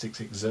against its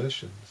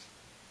exertions.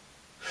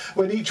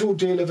 When each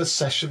ordeal of a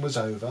session was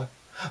over,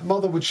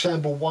 mother would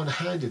shamble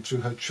one-handed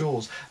through her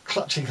chores,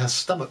 clutching her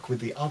stomach with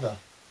the other,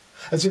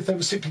 as if there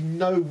was simply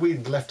no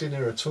wind left in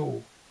her at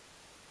all.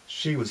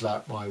 She was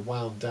like my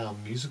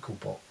wound-down musical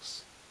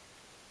box.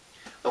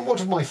 And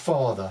what of my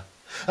father,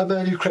 a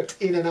man who crept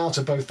in and out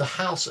of both the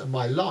house and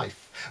my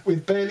life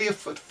with barely a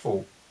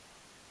footfall?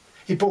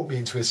 He brought me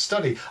into his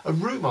study, a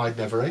room I'd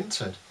never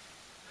entered.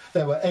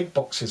 There were egg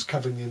boxes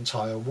covering the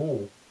entire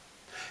wall.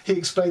 He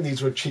explained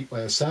these were a cheap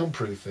way of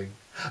soundproofing,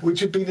 which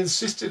had been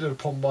insisted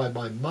upon by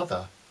my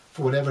mother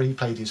for whenever he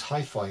played his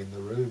hi-fi in the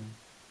room.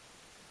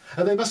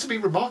 And they must have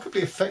been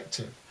remarkably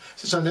effective,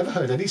 since I never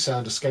heard any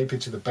sound escape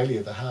into the belly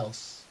of the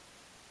house.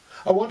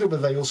 I wondered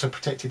whether they also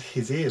protected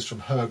his ears from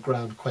her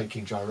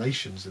ground-quaking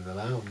gyrations in the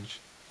lounge.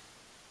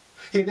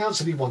 He announced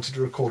that he wanted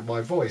to record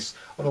my voice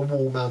on a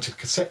wall-mounted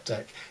cassette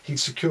deck he'd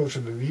secured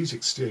from a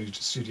music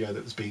studio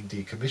that was being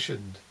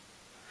decommissioned.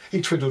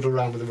 He twiddled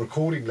around with the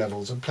recording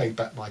levels and played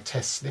back my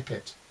test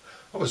snippet.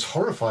 I was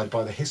horrified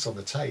by the hiss on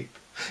the tape.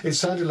 It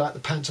sounded like the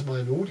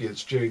pantomime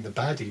audience during the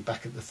baddie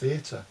back at the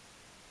theatre.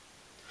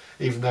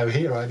 Even though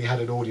here I only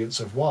had an audience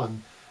of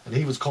one, and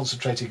he was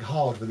concentrating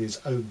hard with his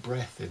own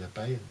breath in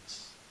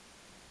abeyance.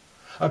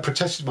 I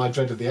protested my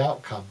dread of the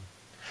outcome.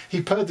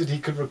 He purred that he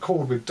could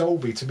record with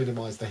Dolby to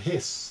minimise the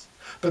hiss,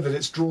 but that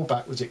its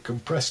drawback was it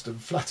compressed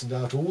and flattened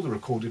out all the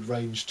recorded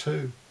range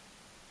too.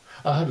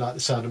 I hadn't liked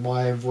the sound of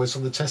my own voice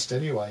on the test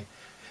anyway.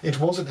 It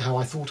wasn't how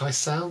I thought I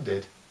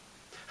sounded,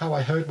 how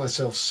I heard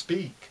myself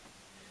speak.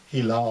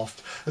 He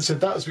laughed and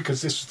said that was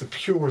because this was the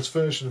purest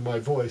version of my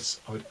voice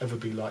I would ever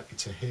be likely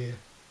to hear.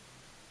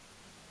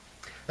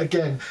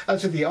 Again,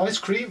 as with the ice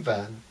cream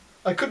van,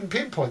 I couldn't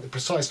pinpoint the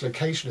precise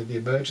location of the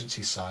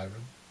emergency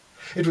siren.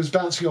 It was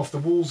bouncing off the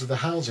walls of the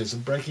houses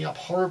and breaking up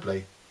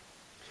horribly.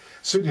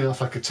 Soon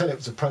enough I could tell it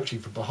was approaching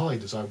from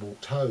behind as I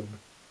walked home.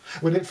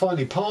 When it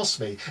finally passed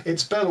me,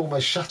 its bell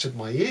almost shattered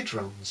my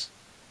eardrums.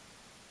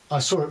 I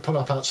saw it pull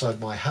up outside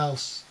my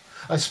house.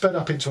 I sped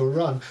up into a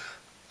run.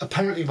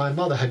 Apparently my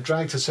mother had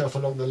dragged herself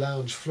along the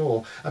lounge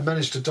floor and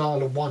managed to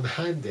dial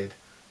one-handed,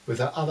 with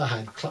her other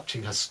hand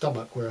clutching her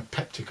stomach where a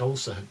peptic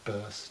ulcer had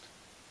burst.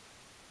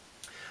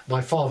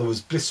 My father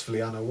was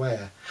blissfully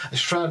unaware,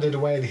 shrouded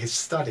away in his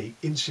study,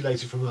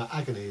 insulated from her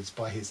agonies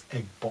by his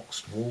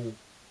egg-boxed wall.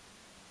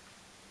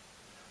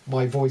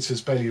 My voice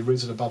has barely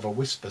risen above a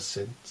whisper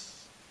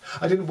since.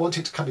 I didn't want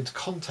it to come into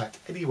contact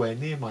anywhere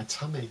near my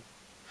tummy.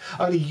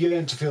 I only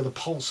yearned to feel the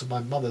pulse of my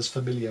mother's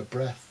familiar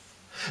breath,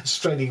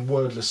 straining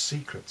wordless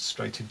secrets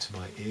straight into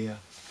my ear.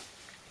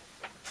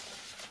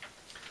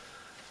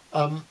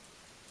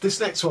 This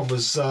next one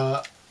was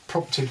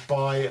prompted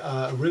by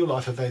a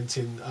real-life event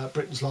in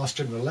Britain's last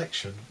general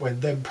election, when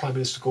then Prime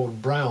Minister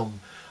Gordon Brown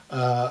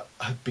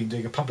had been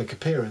doing a public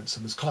appearance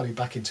and was climbing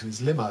back into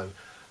his limo,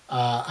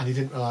 and he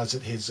didn't realise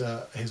that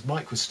his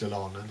mic was still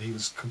on, and he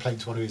was complaining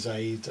to one of his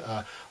aides,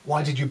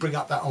 "Why did you bring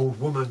up that old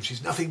woman?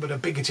 She's nothing but a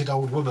bigoted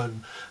old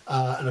woman."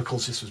 And of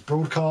course this was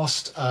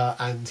broadcast,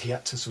 and he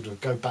had to sort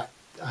of go back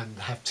and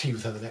have tea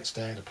with her the next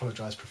day and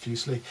apologise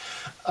profusely.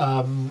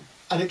 And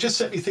it just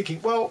set me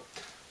thinking, well,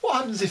 what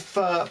happens if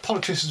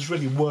politicians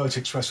really were to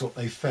express what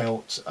they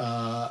felt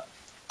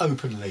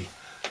openly?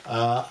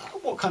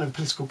 What kind of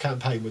political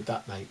campaign would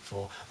that make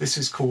for? This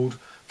is called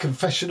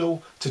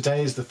Confessional.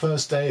 Today is the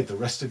first day of the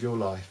rest of your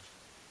life.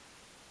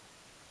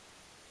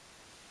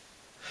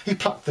 He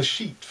plucked the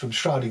sheet from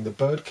shrouding the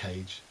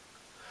birdcage.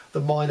 The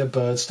minor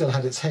bird still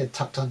had its head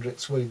tucked under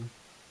its wing.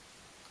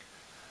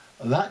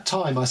 At that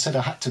time I said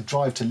I had to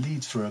drive to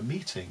Leeds for a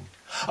meeting.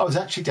 I was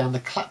actually down the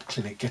Clap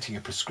clinic getting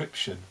a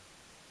prescription.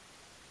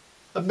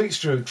 A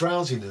mixture of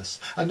drowsiness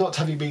and not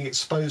having been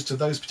exposed to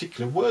those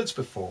particular words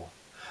before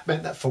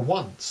meant that for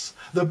once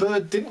the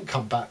bird didn't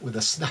come back with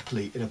a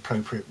snappily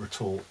inappropriate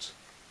retort.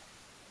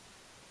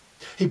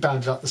 He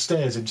bounded up the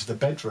stairs into the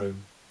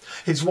bedroom.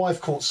 His wife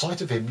caught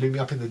sight of him looming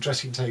up in the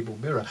dressing table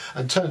mirror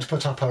and turned to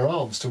put up her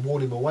arms to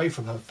warn him away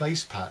from her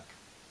face pack.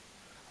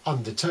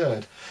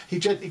 Undeterred, he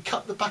gently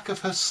cut the back of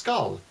her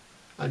skull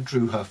and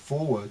drew her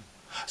forward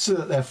so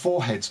that their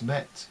foreheads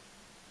met.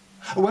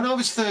 When I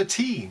was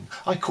 13,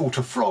 I caught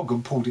a frog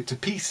and pulled it to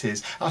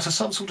pieces out of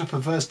some sort of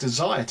perverse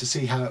desire to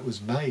see how it was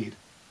made.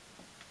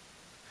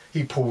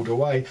 He pulled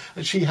away,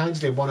 and she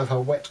handed him one of her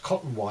wet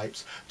cotton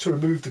wipes to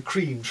remove the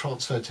cream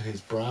transferred to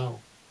his brow.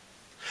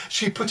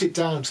 She put it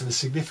down to the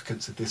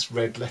significance of this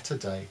red letter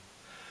day,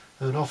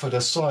 and offered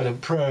a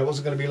silent prayer it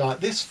wasn't going to be like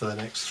this for the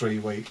next 3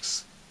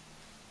 weeks.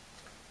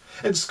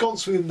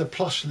 Ensconced within the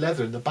plush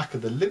leather in the back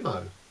of the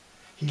limo,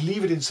 he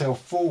levered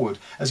himself forward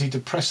as he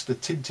depressed the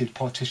tinted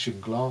partition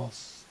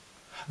glass.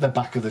 The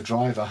back of the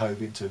driver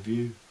hove into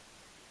view.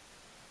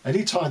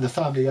 Any time the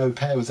family au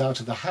pair was out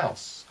of the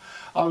house,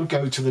 I would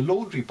go to the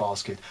laundry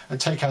basket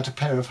and take out a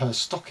pair of her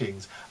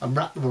stockings and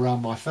wrap them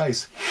around my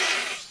face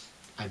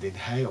and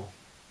inhale.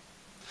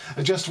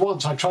 And just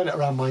once I tried it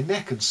around my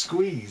neck and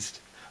squeezed,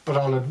 but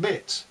I'll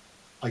admit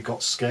I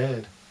got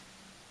scared.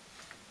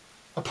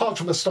 Apart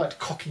from a slight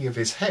cocking of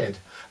his head,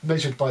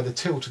 measured by the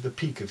tilt of the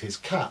peak of his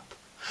cap,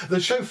 the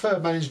chauffeur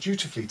managed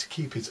dutifully to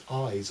keep his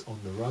eyes on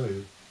the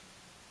road.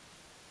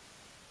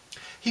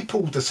 He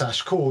pulled the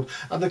sash cord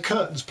and the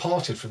curtains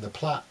parted from the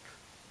plaque.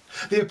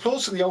 The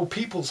applause from the old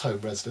people's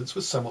home residents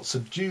was somewhat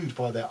subdued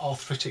by their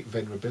arthritic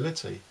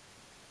venerability.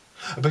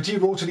 But he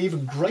wrought an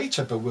even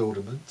greater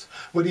bewilderment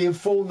when he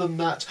informed them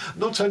that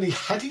not only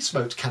had he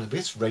smoked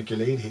cannabis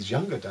regularly in his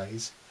younger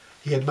days,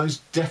 he had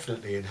most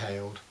definitely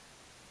inhaled.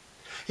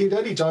 He had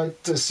only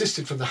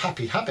desisted from the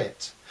happy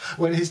habit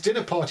when his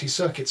dinner party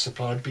circuit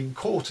supplier had been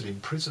caught and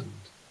imprisoned.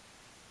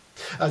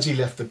 As he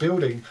left the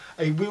building,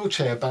 a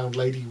wheelchair-bound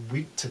lady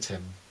winked at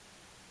him,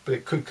 but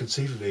it could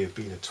conceivably have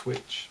been a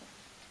twitch.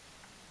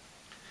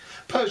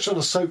 Perched on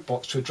a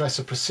soapbox to address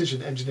a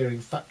precision engineering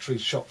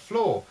factory's shop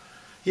floor,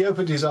 he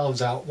opened his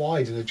arms out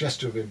wide in a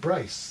gesture of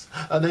embrace,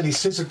 and then he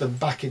scissored them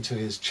back into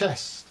his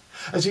chest,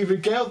 as he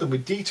regaled them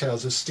with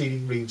details of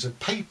stealing reams of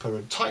paper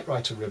and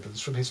typewriter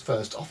ribbons from his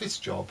first office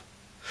job.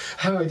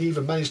 How he'd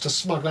even managed to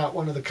smuggle out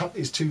one of the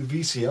company's 2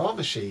 VCR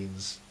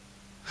machines.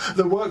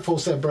 The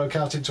workforce then broke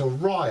out into a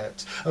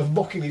riot of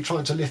mockingly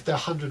trying to lift their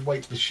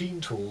 100-weight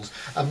machine tools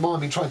and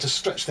miming trying to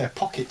stretch their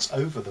pockets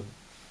over them.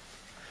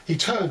 He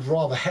turned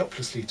rather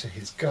helplessly to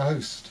his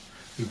host,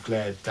 who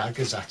glared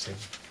daggers at him.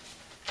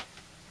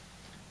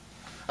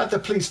 At the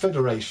Police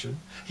Federation,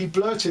 he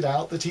blurted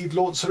out that he'd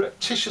launched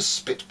surreptitious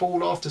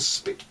spitball after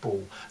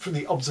spitball from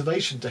the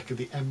observation deck of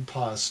the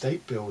Empire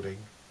State Building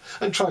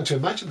and tried to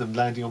imagine them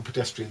landing on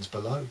pedestrians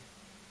below.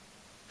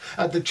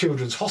 At the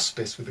Children's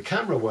Hospice with the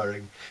camera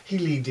whirring, he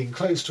leaned in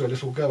close to a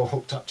little girl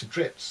hooked up to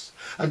drips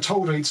and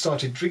told her he'd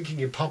started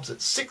drinking in pubs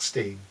at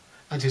 16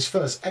 and his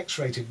first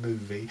X-rated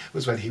movie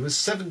was when he was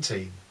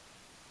 17.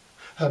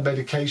 Her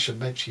medication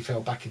meant she fell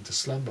back into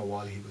slumber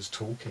while he was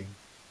talking.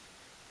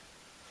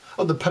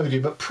 On the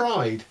podium at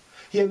Pride,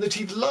 he owned that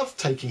he'd loved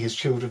taking his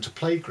children to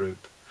playgroup,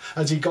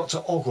 as he got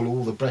to ogle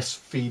all the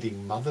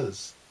breastfeeding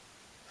mothers.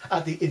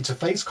 At the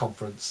Interface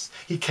conference,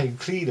 he came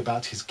clean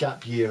about his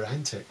gap year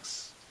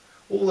antics.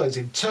 All those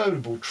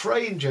interminable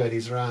train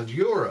journeys around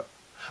Europe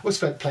were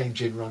spent playing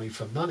gin rummy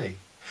for money,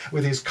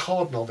 with his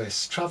card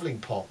novice travelling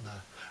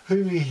partner,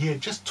 whom he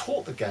had just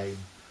taught the game,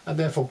 and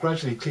therefore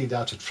gradually cleaned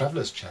out of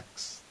traveller's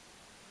checks.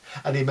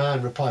 An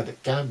imam replied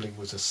that gambling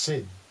was a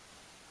sin.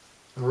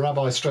 The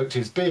rabbi stroked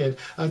his beard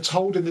and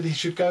told him that he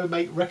should go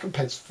make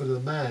recompense for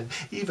the man,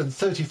 even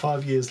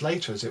 35 years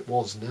later as it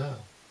was now.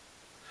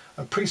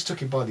 A priest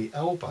took him by the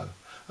elbow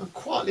and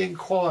quietly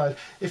inquired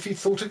if he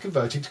thought of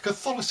converting to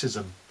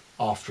Catholicism.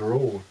 After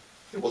all,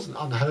 it wasn't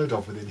unheard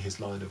of within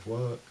his line of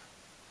work.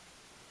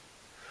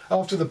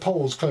 After the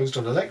polls closed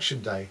on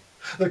election day,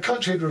 the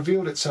country had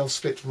revealed itself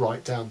split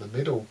right down the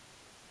middle.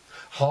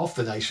 Half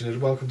the nation had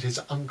welcomed his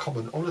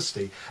uncommon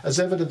honesty as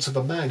evidence of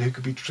a man who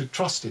could be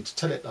trusted to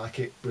tell it like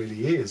it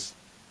really is.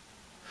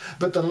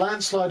 But the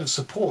landslide of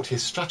support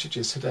his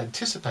strategists had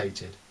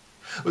anticipated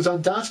was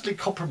undoubtedly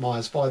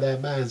compromised by their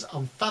man's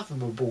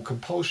unfathomable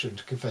compulsion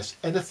to confess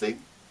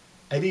anything,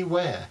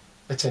 anywhere,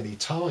 at any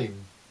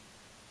time.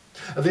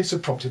 This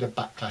had prompted a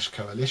backlash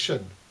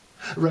coalition,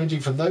 ranging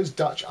from those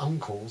Dutch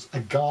uncles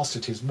aghast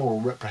at his moral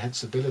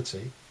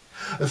reprehensibility,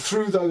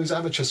 through those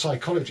amateur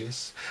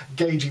psychologists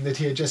gauging that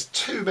he had just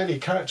too many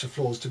character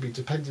flaws to be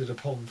depended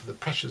upon for the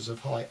pressures of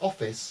high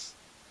office,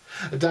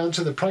 down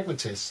to the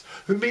pragmatists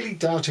who merely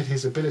doubted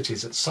his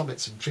abilities at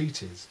summits and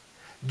treaties,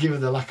 given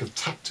the lack of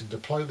tact and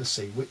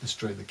diplomacy witnessed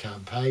during the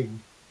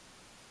campaign.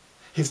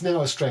 His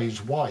now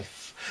estranged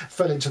wife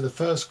fell into the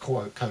first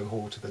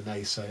cohort of the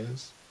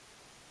naysayers.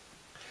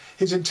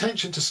 His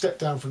intention to step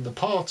down from the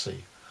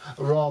party,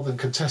 rather than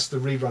contest the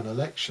rerun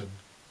election,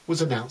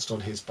 was announced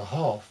on his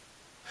behalf,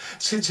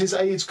 since his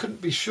aides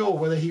couldn't be sure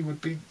whether he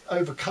would be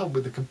overcome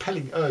with the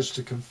compelling urge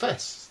to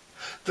confess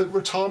that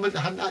retirement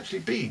hadn't actually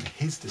been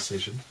his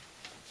decision.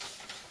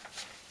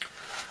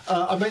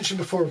 I mentioned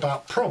before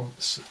about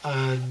prompts,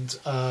 and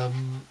I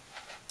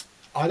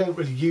don't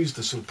really use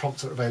the sort of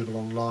prompts that are available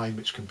online,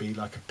 which can be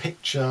like a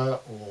picture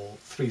or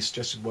 3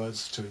 suggested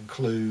words to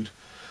include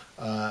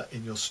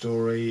in your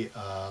story.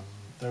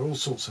 There are all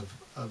sorts of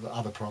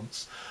other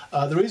prompts.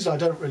 The reason I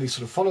don't really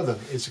sort of follow them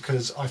is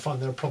because I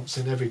find there are prompts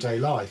in everyday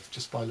life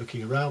just by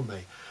looking around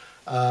me.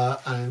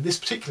 And in this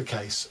particular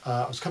case,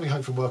 I was coming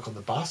home from work on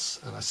the bus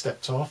and I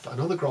stepped off, and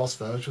on the grass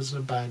verge was an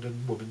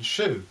abandoned woman's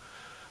shoe.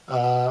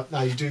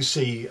 Now you do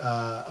see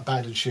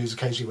abandoned shoes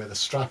occasionally where the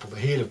strap or the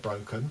heel have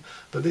broken,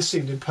 but this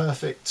seemed in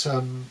perfect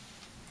sort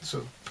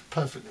of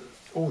perfect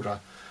order.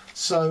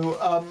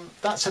 So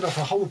that set off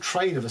a whole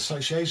train of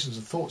associations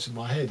and thoughts in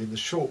my head in the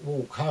short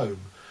walk home.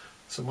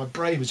 So my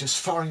brain was just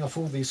firing off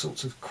all these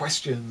sorts of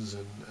questions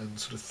and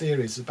sort of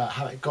theories about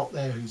how it got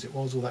there, whose it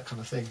was, all that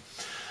kind of thing.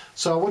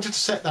 So I wanted to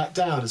set that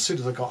down as soon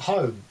as I got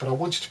home, but I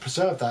wanted to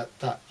preserve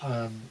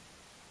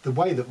the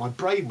way that my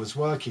brain was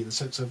working, the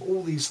sense of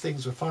all these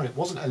things were firing. It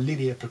wasn't a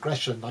linear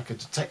progression like a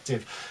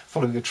detective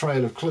following a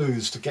trail of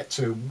clues to get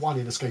to one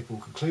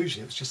inescapable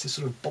conclusion. It was just this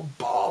sort of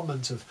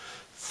bombardment of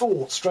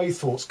thoughts, stray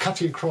thoughts,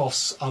 cutting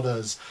across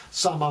others,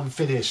 some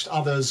unfinished,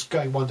 others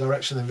going one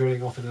direction and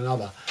veering off in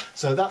another.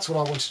 So that's what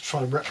I wanted to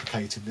try and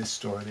replicate in this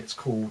story, and it's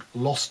called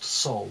Lost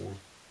Soul.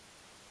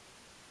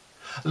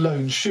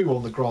 Lone shoe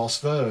on the grass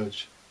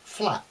verge,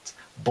 flat,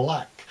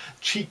 black,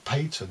 cheap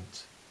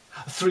patent.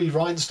 3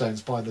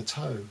 rhinestones by the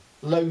toe,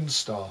 Lone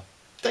Star,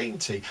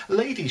 dainty,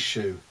 lady's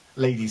shoe,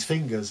 lady's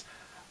fingers,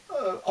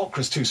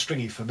 ochra's too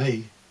stringy for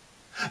me.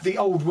 The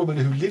old woman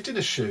who lived in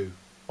a shoe,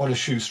 on a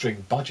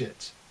shoestring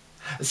budget.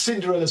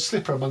 Cinderella's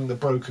slipper among the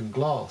broken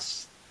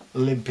glass,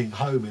 limping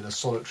home in a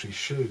solitary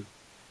shoe.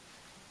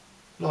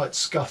 Light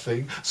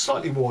scuffing,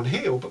 slightly worn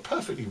heel, but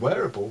perfectly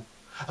wearable.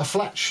 A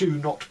flat shoe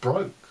not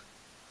broke.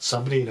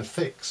 Somebody in a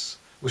fix.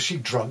 Was she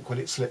drunk when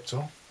it slipped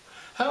off?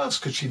 How else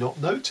could she not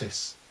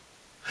notice?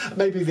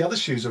 Maybe the other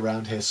shoes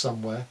around here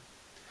somewhere.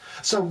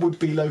 Some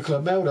would-be local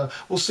Imelda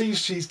will see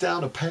she's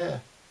down a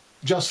pair.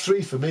 Just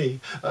 3 for me.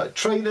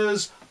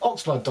 Trainers,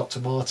 Oxblood Dr.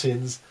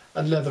 Martens,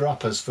 and leather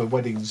uppers for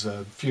weddings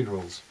and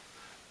funerals.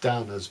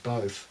 Downers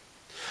both.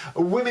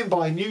 Women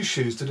buy new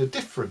shoes that are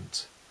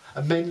different,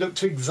 and men look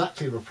to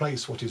exactly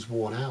replace what is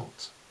worn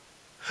out.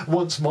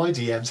 Once my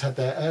DMs had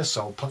their air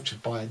sole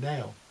punctured by a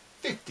nail.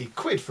 50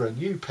 quid for a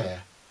new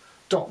pair.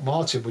 Doc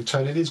Martin would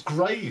turn in his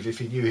grave if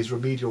he knew his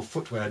remedial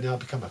footwear had now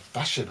become a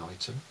fashion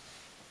item.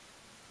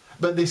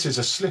 But this is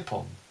a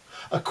slip-on,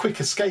 a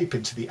quick escape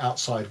into the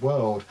outside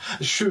world,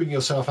 shooing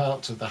yourself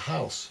out of the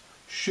house,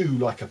 Shoe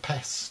like a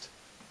pest.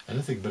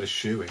 Anything but a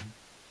shoeing.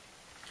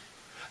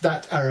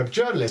 That Arab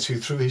journalist who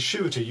threw his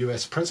shoe at a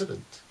US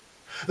president.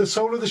 The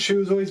sole of the shoe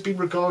has always been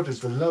regarded as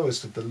the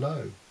lowest of the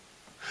low.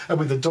 And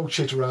with the dog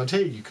shit around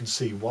here, you can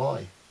see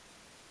why.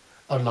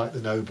 Unlike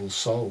the noble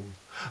soul.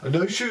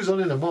 No shoes on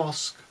in a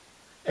mosque.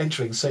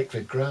 Entering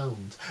sacred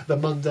ground. The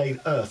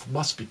mundane earth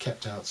must be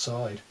kept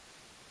outside.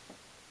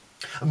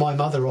 My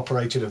mother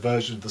operated a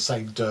version of the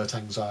same dirt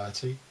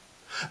anxiety.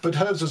 But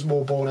hers was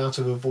more born out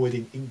of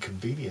avoiding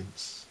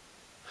inconvenience.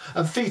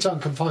 And feet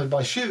unconfined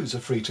by shoes are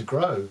free to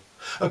grow.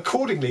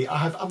 Accordingly, I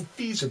have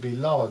unfeasibly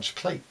large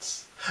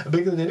plates,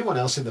 bigger than anyone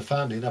else in the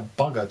family, and a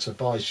bugger to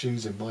buy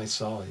shoes in my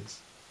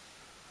size.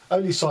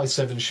 Only size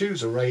 7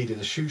 shoes are arrayed in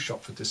a shoe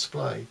shop for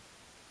display.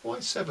 Why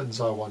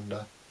 7s, I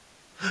wonder?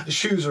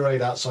 Shoes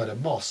arrayed outside a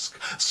mosque,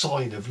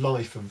 sign of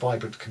life and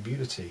vibrant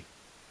community.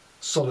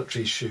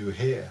 Solitary shoe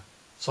here,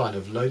 sign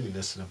of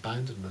loneliness and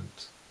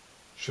abandonment.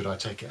 Should I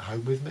take it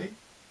home with me?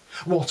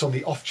 What, on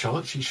the off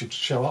chance she should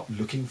show up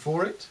looking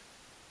for it?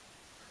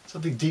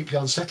 Something deeply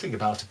unsettling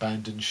about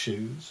abandoned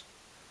shoes.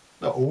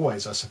 Not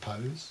always, I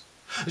suppose.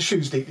 The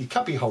shoes neatly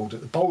cubby-holed at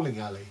the bowling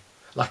alley,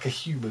 like a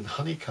human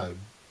honeycomb.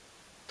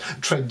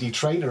 Trendy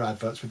trainer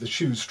adverts with the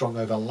shoes strung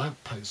over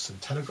lampposts and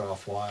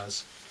telegraph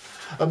wires.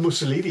 A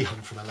Mussolini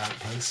hung from a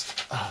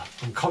lamppost.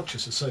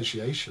 Unconscious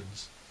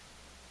associations.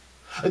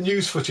 A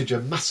news footage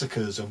of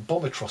massacres and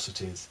bomb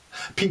atrocities.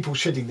 People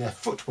shedding their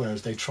footwear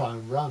as they try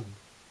and run.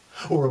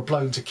 Or are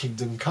blown to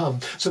kingdom come,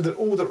 so that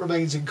all that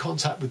remains in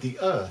contact with the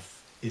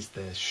earth is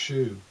their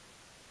shoe.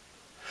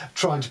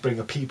 Trying to bring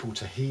a people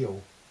to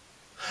heel.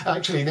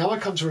 Actually, now I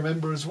come to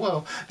remember as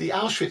well, the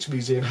Auschwitz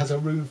Museum has a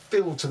room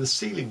filled to the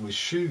ceiling with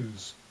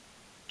shoes.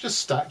 Just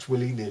stacked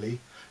willy-nilly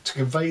to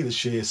convey the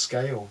sheer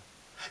scale.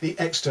 The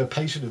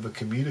extirpation of a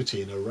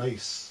community in a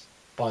race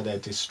by their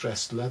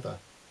distressed leather.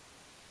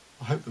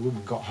 I hope the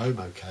woman got home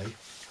okay.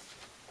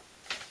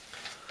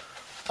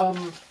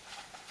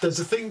 There's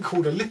a thing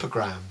called a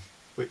lipogram,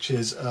 which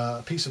is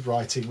a piece of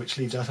writing which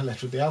leaves out a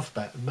letter of the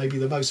alphabet. And maybe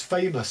the most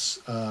famous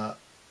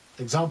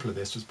example of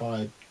this was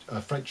by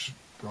a French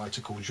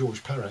writer called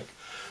Georges Perec,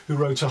 who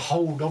wrote a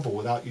whole novel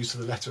without use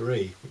of the letter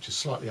E, which is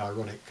slightly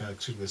ironic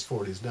considering there's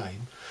 4 in his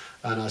name,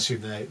 and I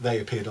assume they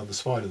appeared on the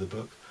spine of the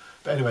book.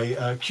 But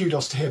anyway,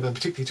 kudos to him, and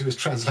particularly to his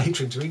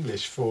translator into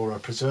English for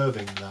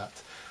preserving that.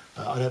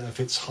 I don't know if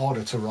it's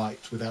harder to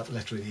write without the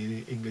letter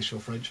in English or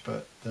French,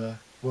 but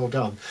well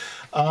done.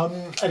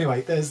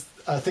 Anyway, there's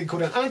a thing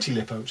called an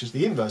anti-lipo, which is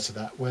the inverse of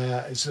that,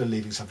 where instead of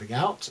leaving something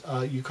out,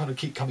 you kind of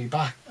keep coming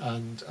back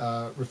and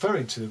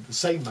referring to the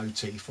same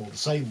motif or the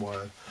same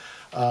word.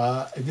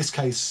 In this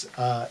case,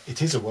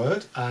 it is a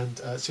word,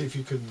 and see if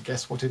you can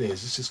guess what it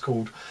is. This is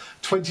called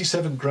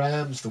 27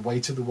 grams, the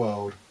weight of the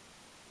world.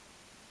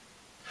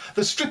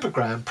 The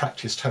stripogram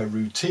practised her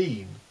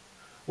routine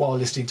while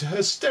listening to her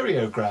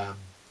stereogram,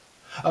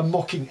 a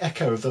mocking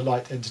echo of the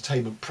light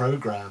entertainment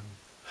programme.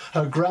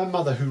 Her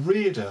grandmother who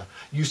reared her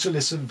used to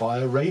listen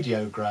via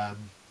radiogram,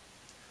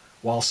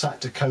 while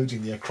sat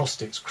decoding the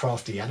acrostic's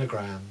crafty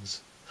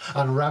anagrams,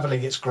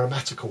 unravelling its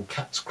grammatical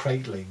cat's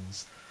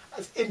cradlings,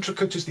 as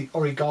intricate as the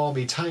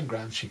origami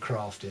tangrams she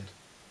crafted,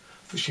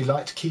 for she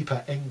liked to keep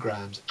her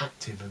engrams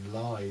active and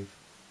live.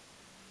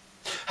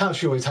 How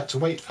she always had to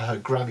wait for her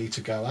Grammy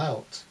to go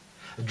out,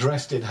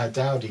 dressed in her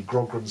dowdy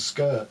grogram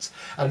skirts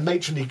and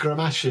matronly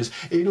grimaces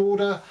in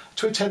order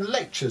to attend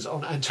lectures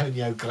on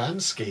Antonio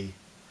Gramsci,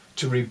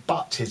 to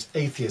rebut his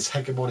atheist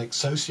hegemonic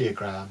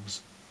sociograms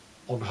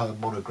on her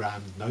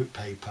monogrammed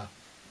notepaper.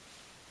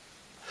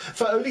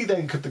 For only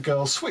then could the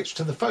girl switch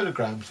to the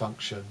phonogram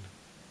function,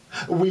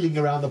 wheeling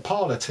around the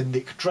parlour to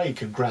Nick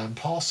Drake and Graham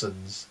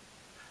Parsons,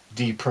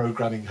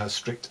 deprogramming her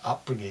strict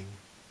upbringing.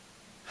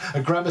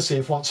 A Gramercy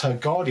if once her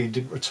guardian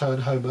didn't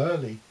return home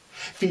early,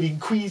 feeling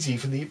queasy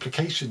from the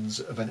implications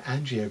of an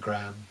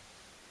angiogram.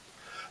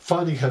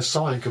 Finding her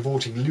sign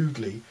cavorting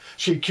lewdly,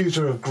 she accused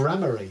her of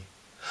grammary,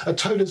 a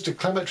tone as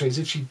declamatory as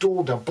if she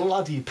daubed a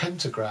bloody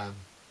pentagram,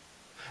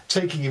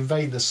 taking in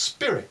vain the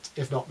spirit,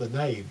 if not the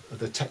name, of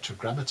the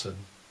tetragrammaton.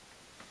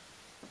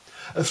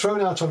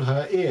 Thrown out on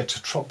her ear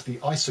to tromp the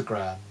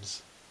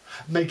isograms,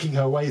 making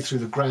her way through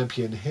the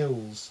Grampian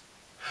hills,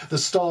 the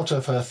start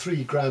of her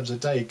 3 grams a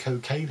day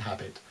cocaine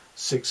habit,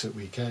 6 at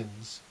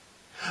weekends,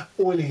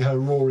 oiling her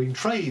roaring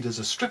trade as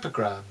a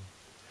stripogram,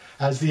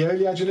 as the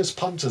oleaginous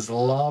punters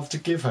loved to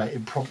give her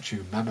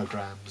impromptu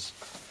mammograms.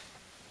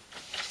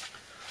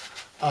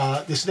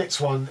 This next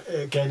one,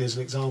 again, is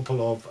an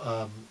example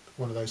of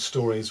one of those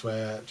stories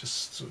where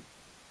just sort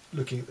of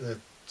looking at the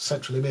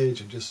central image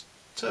and just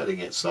turning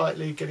it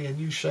slightly, getting a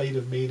new shade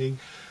of meaning,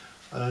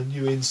 a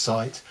new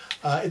insight.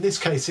 In this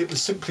case, it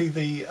was simply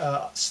the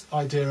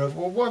idea of,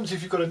 well, what happens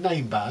if you've got a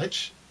name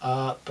badge,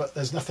 but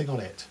there's nothing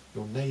on it?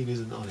 Your name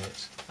isn't on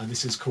it. And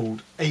this is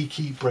called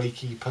Achy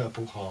Breaky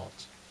Purple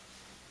Heart.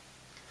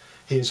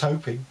 Here's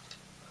hoping.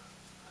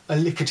 A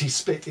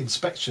lickety-split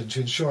inspection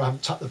to ensure I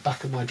haven't tucked the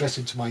back of my dress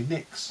into my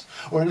nicks,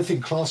 or anything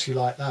classy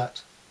like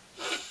that.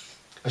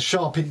 A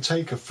sharp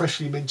intake of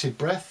freshly minted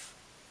breath.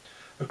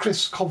 A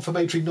crisp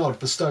confirmatory nod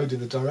bestowed in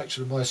the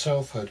direction of my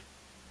selfhood.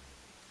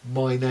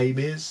 My name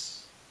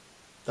is...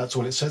 That's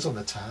all it says on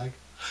the tag.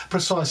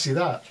 Precisely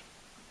that. ...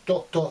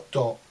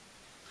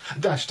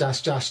 Dash,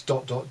 dash, dash, ...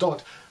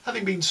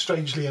 having been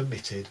strangely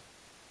omitted.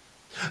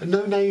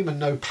 No name and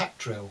no pack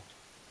drill.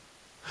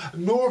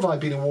 Nor have I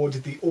been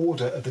awarded the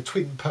Order of the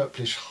Twin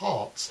Purplish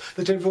Hearts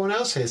that everyone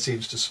else here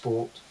seems to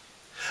sport,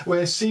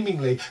 where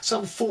seemingly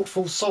some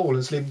thoughtful soul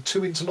has limned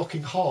 2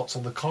 interlocking hearts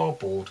on the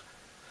cardboard,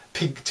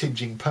 pink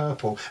tinging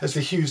purple as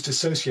the hues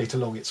dissociate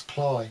along its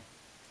ply,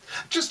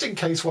 just in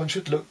case one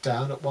should look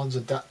down at one's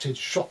adapted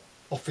shop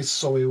office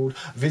soiled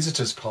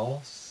visitor's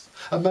pass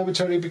and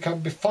momentarily become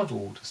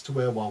befuddled as to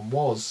where one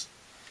was.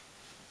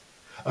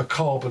 A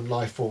carbon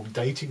life-form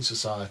dating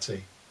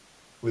society,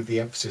 with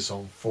the emphasis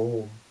on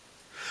form.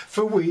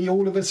 For we,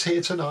 all of us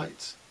here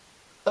tonight,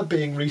 are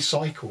being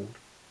recycled.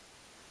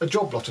 A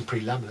job lot of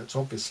pre-laminates,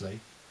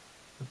 obviously.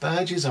 The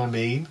badges, I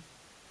mean.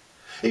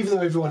 Even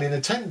though everyone in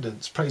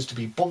attendance prays to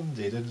be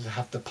bonded and to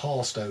have the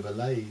past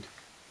overlaid.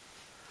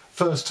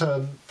 First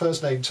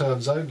name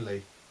terms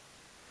only,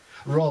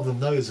 rather than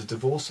those of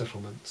divorce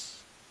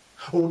settlements.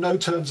 Or no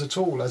terms at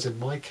all, as in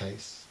my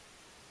case.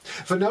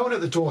 For no one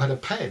at the door had a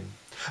pen,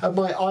 and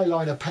my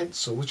eyeliner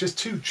pencil was just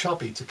too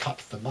chubby to cut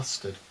the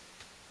mustard.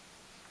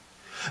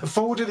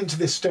 Folded into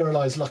this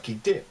sterilised lucky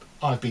dip,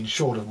 I've been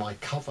shorn of my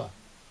cover.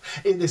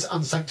 In this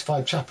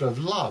unsanctified chapel of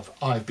love,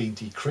 I've been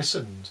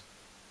dechristened.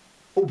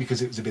 All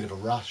because it was a bit of a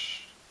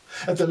rush.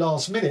 At the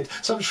last minute,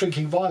 some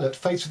shrinking violet,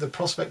 faced with the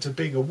prospect of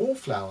being a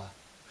wallflower,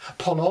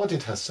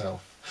 pollarded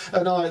herself,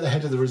 and I, at the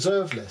head of the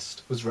reserve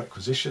list, was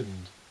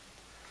requisitioned.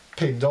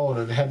 Pinned on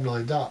and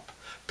hemlined up,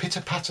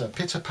 pitter-patter,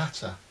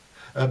 pitter-patter.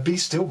 Be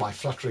still, my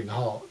fluttering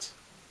heart.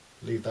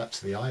 Leave that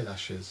to the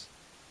eyelashes.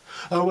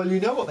 Oh, well, you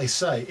know what they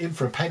say, in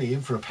for a penny,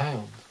 in for a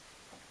pound.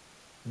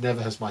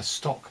 Never has my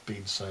stock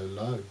been so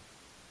low.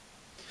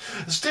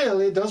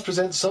 Still, it does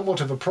present somewhat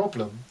of a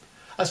problem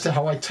as to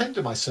how I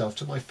tender myself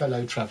to my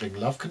fellow travelling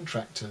love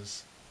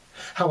contractors,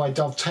 how I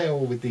dovetail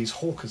with these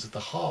hawkers of the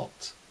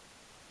heart.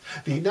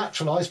 The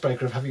natural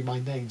icebreaker of having my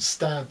name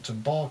stamped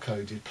and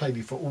barcoded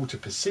plainly for all to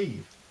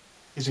perceive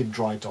is in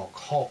dry dock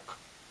hock.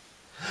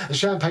 The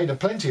champagne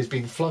aplenty has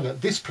been flung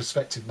at this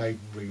prospective maiden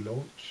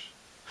relaunch.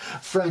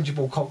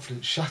 Frangible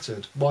confidence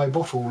shattered, my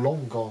bottle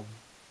long gone.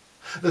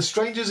 The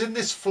strangers in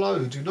this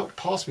flow do not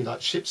pass me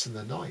like ships in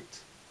the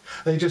night.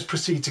 They just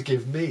proceed to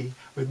give me,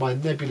 with my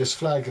nebulous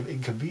flag of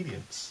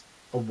inconvenience,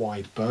 a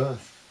wide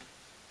berth.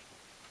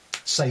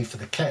 Save for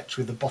the ketch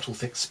with the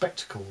bottle-thick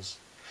spectacles,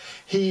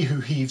 he who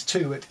heaves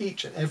to at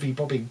each and every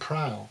bobbing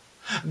prow,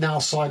 now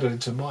sidled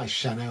into my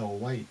Chanel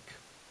wake,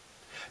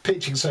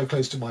 pitching so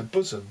close to my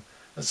bosom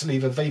as to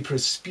leave a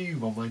vaporous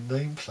spume on my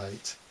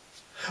nameplate,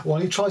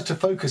 while he tries to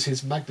focus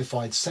his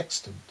magnified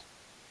sextant.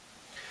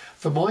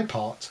 For my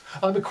part,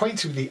 I'm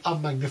acquainted with the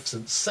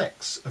unmagnificent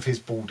sex of his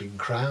balding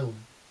crown.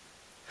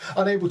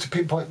 Unable to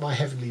pinpoint my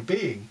heavenly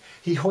being,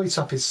 he hoists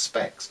up his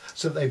specs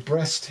so that they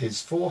breast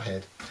his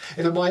forehead,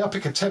 in a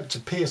myopic attempt to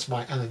pierce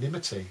my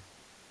anonymity.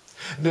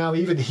 Now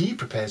even he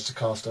prepares to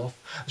cast off,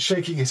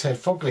 shaking his head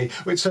foggily,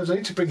 which serves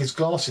only to bring his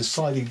glasses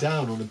sliding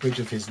down on the bridge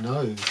of his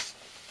nose.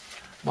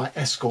 My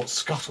escort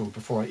scuttled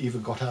before I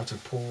even got out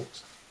of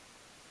port.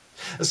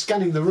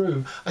 Scanning the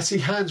room, I see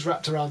hands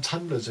wrapped around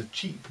tumblers of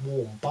cheap,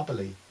 warm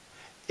bubbly,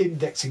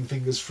 indexing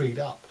fingers freed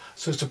up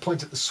so as to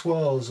point at the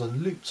swirls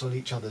and loops on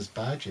each other's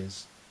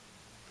badges.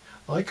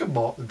 I can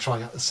mark them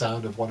trying out the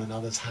sound of one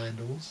another's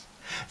handles,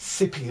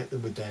 sipping at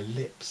them with their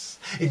lips,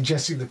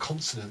 ingesting the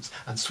consonants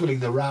and swilling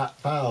the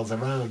vowels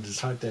around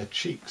inside their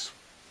cheeks,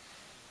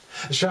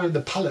 sharing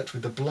the palate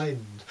with the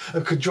blend,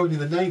 and conjoining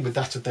the name with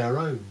that of their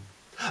own,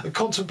 and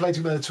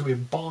contemplating whether to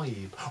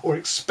imbibe or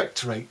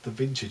expectorate the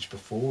vintage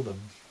before them.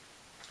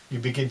 You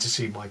begin to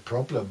see my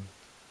problem,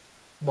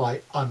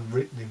 my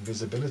unwritten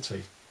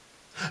invisibility.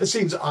 It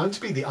seems I'm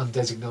to be the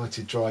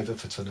undesignated driver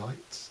for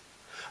tonight.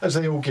 As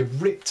they all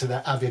give rip to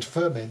their avid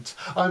ferment,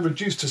 I'm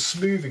reduced to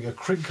smoothing a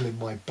crinkle in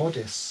my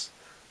bodice,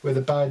 where the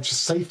badge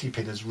safety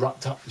pin has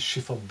rucked up the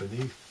chiffon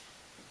beneath.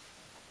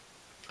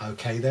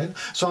 OK then,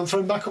 so I'm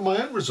thrown back on my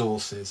own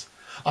resources.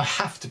 I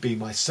have to be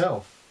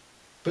myself.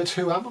 But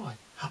who am I?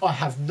 I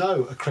have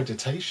no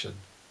accreditation.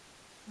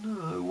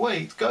 No,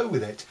 wait, go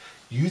with it.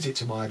 Use it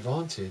to my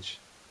advantage.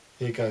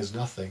 Here goes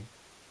nothing.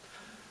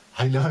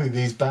 I know,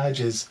 these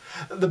badges.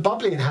 The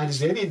bubbly in hand is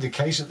the only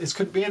indication that this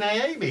couldn't be an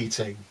AA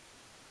meeting.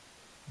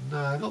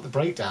 No, not the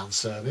breakdown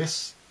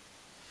service.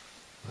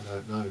 I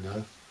don't know,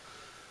 no.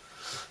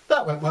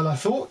 That went well, I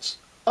thought.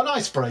 An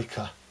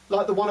icebreaker,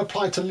 like the one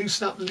applied to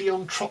loosen up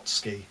Leon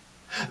Trotsky.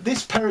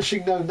 This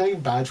perishing no-name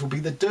badge will be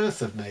the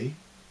dearth of me,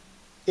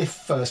 if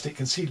first it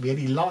concede me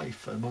any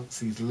life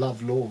amongst these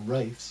love-lorn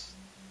wraiths.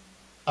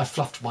 I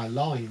fluffed my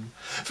line,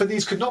 for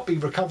these could not be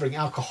recovering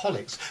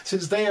alcoholics,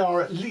 since they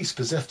are at least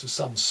possessed of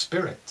some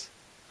spirit.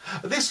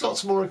 This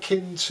lot's more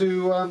akin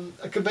to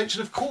a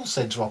convention of call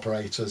centre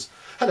operators.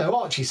 Hello,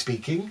 Archie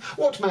speaking.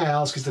 What, may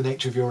I ask, is the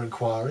nature of your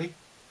inquiry?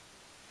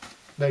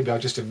 Maybe I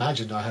just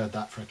imagined I heard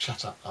that for a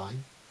chat-up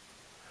line.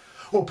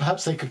 Or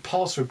perhaps they could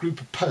pass for a group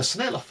of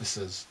personnel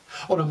officers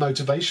on a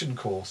motivation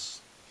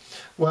course.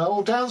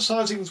 Well,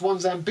 downsizing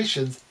one's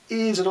ambitions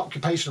is an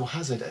occupational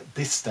hazard at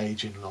this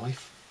stage in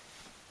life.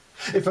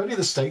 If only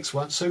the stakes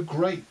weren't so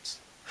great.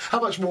 How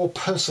much more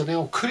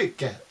personnel could it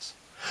get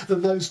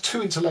than those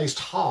two interlaced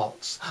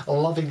hearts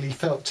lovingly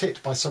felt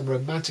tit by some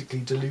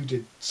romantically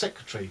deluded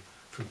secretary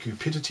from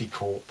Cupidity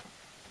Corp?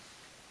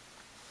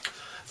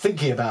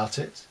 Thinking about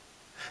it,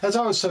 as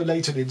I was so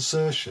late an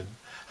insertion,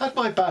 had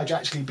my badge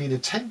actually been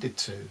attended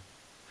to,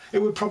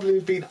 it would probably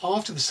have been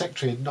after the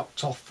secretary had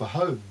knocked off for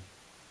home,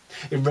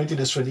 in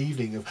readiness for an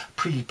evening of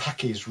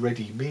pre-packaged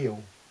ready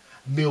meal,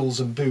 Mills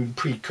and Boone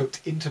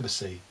pre-cooked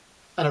intimacy,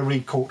 and a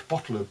recorked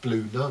bottle of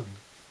Blue Nun,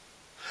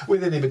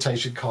 with an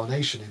imitation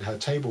carnation in her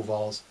table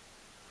vase.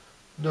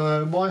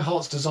 No, my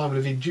heart's design would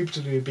have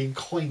indubitably been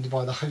coined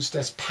by the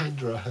hostess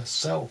Pandora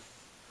herself,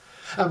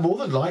 and more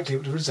than likely it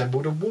would have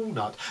resembled a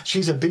walnut.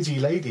 She's a busy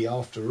lady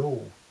after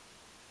all,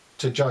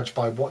 to judge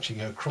by watching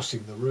her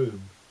crossing the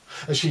room,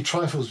 as she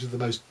trifles with the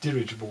most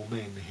dirigible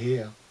men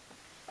here.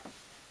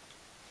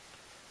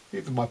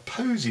 Even my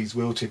posies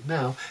wilted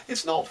now.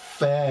 It's not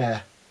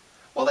fair.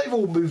 Well, they've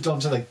all moved on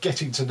to the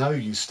getting to know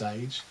you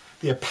stage,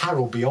 the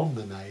apparel beyond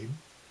the name,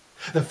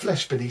 the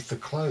flesh beneath the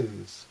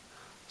clothes,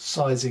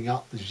 sizing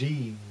up the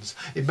jeans,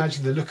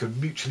 imagining the look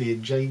of mutually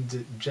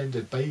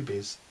engendered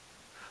babies.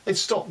 They've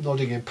stopped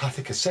nodding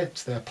empathic assent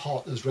to their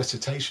partner's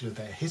recitation of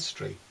their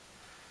history,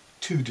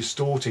 too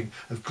distorting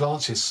of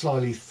glances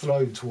slyly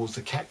thrown towards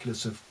the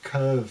calculus of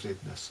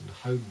curvedness and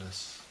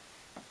homeness.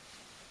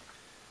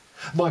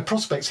 My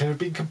prospects here have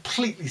been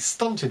completely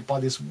stunted by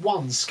this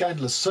one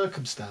scandalous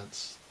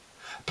circumstance.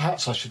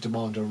 Perhaps I should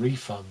demand a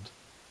refund.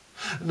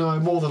 No,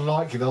 more than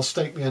likely they'll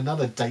stake me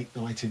another date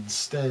night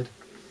instead,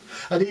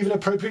 and even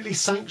appropriately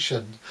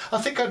sanctioned.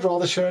 I think I'd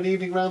rather share an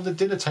evening round the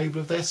dinner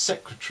table of their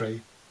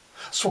secretary,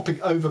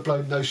 swapping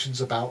overblown notions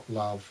about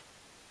love.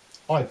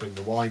 I'd bring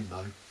the wine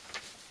though.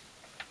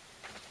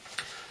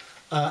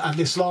 And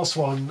this last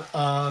one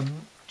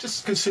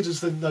just considers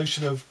the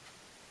notion of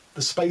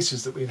the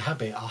spaces that we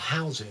inhabit, our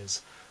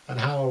houses, and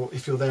how,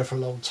 if you're there for a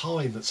long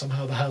time, that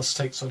somehow the house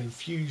takes on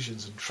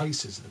infusions and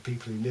traces of the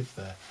people who live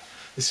there.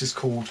 This is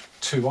called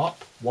 2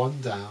 Up, 1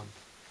 Down.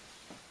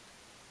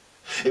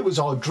 It was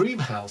our dream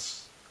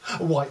house.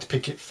 A white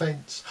picket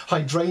fence,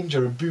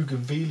 hydrangea and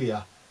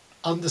bougainvillea,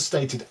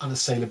 understated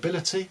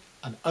unassailability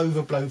and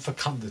overblown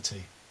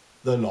fecundity.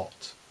 The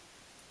lot.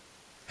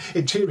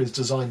 Interiors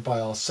designed by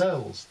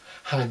ourselves,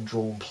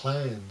 hand-drawn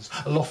plans,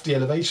 lofty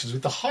elevations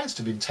with the highest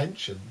of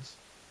intentions,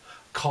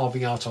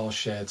 carving out our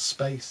shared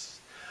space,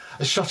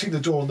 shutting the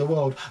door on the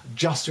world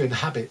just to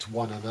inhabit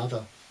one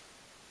another.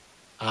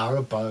 Our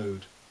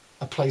abode,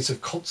 a place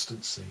of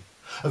constancy,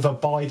 of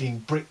abiding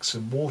bricks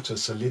and mortar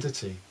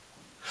solidity,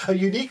 a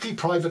uniquely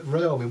private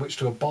realm in which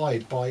to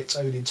abide by its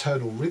own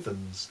internal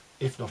rhythms,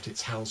 if not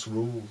its house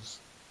rules.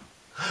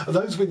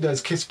 Those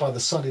windows kissed by the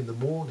sun in the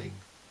morning,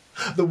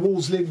 the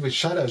walls limned with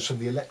shadows from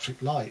the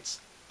electric lights,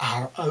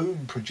 our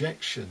own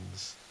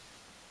projections.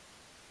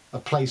 A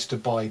place to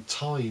bide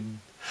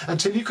time,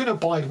 until you can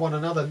abide one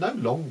another no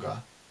longer.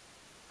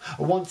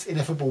 Once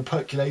ineffable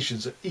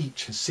percolations of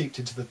each has seeped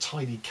into the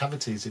tiny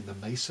cavities in the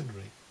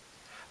masonry,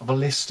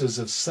 blisters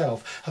of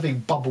self having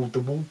bubbled the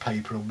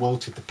wallpaper and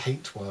welted the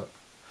paintwork.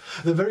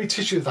 The very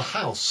tissue of the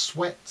house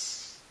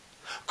sweats.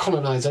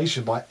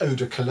 Colonisation by eau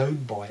de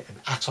cologne boy and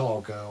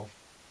attar girl.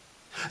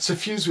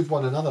 Suffused with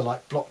one another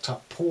like blocked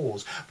up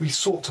pores, we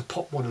sought to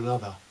pop one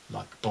another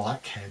like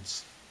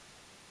blackheads.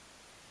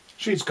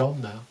 She's gone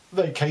now,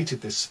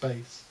 vacated this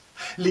space,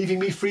 leaving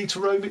me free to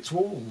roam its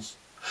walls,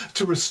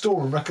 to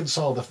restore and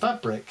reconcile the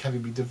fabric,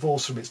 having been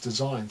divorced from its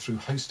design through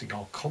hosting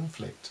our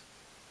conflict.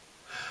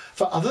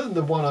 For other than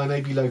the one I may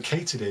be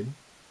located in,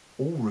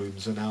 all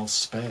rooms are now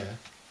spare.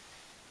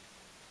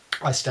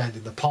 I stand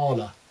in the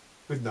parlour,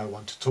 with no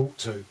one to talk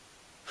to.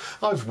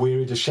 I've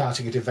wearied of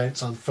shouting at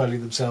events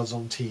unfurling themselves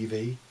on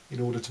TV in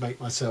order to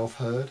make myself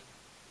heard.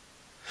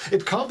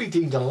 It can't be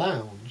deemed a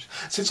lounge,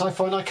 since I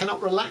find I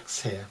cannot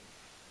relax here.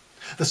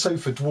 The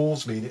sofa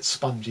dwarfs me in its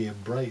spongy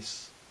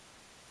embrace.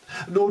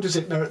 Nor does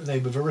it merit the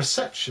name of a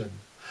reception,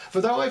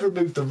 for though I've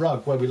removed the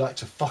rug where we like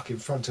to fuck in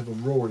front of a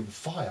roaring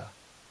fire,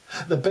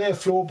 the bare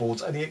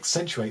floorboards only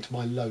accentuate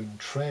my lone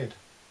tread.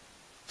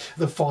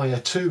 The fire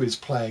too is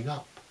playing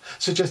up,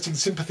 suggesting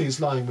sympathy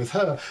is lying with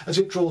her as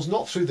it draws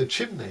not through the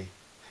chimney,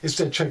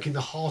 instead choking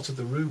the heart of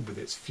the room with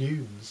its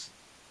fumes.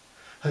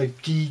 Her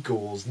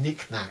gewgaws,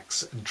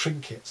 knick-knacks and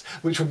trinkets,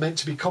 which were meant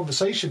to be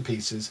conversation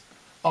pieces,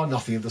 are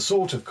nothing of the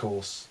sort, of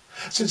course,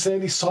 since they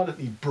only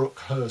silently brook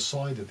her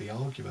side of the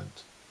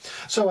argument.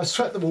 So I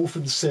swept them all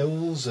from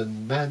sills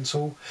and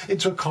mantel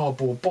into a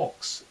cardboard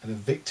box and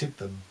evicted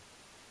them.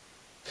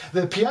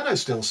 The piano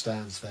still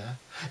stands there,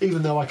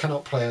 even though I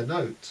cannot play a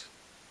note.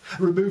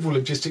 Removal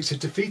logistics have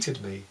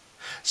defeated me,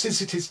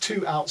 since it is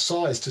too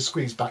outsized to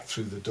squeeze back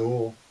through the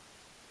door.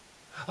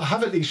 I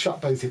have at least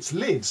shut both its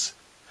lids,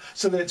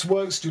 so that its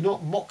works do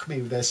not mock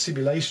me with their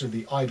simulation of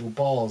the idle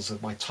bars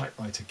of my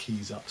typewriter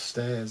keys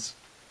upstairs.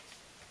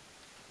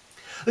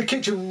 The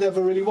kitchen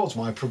never really was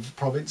my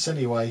province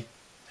anyway,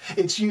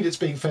 its units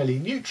being fairly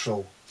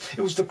neutral.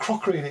 It was the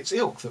crockery and its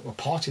ilk that were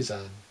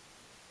partisan.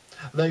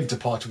 They've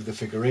departed with the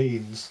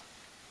figurines.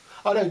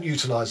 I don't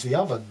utilise the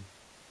oven,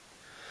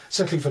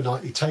 settling for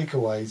nightly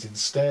takeaways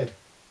instead.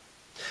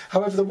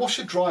 However, the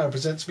washer-dryer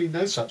presents me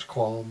no such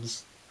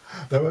qualms,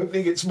 though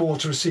opening its maw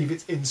to receive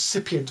its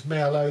incipient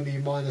male-only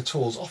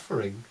Minotaur's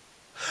offering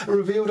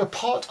revealed a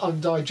part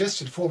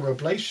undigested former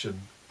ablation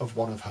of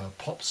one of her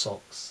pop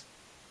socks.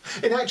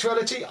 In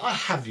actuality, I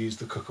have used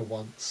the cooker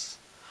once,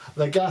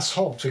 the gas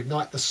hob to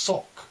ignite the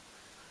sock,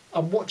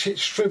 and watch it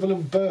shrivel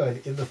and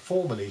burn in the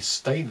formerly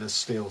stainless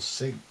steel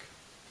sink.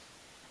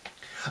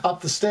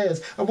 Up the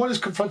stairs, and one is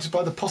confronted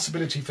by the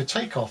possibility for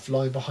takeoff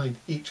lying behind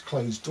each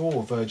closed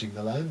door verging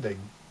the landing.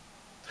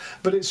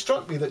 But it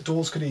struck me that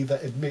doors could either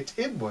admit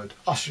inward,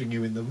 ushering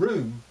you in the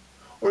room,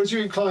 or as you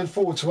inclined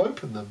forward to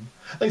open them,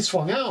 they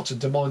swung out and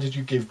demanded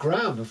you give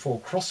ground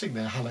before crossing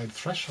their hallowed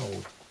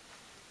threshold.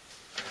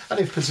 And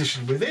if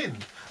positioned within,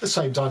 the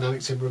same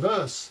dynamics in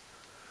reverse.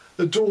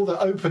 The door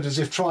that opened as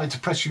if trying to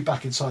press you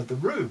back inside the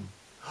room,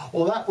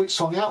 or that which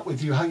swung out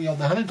with you hanging on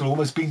the handle,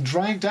 almost being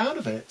dragged out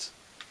of it.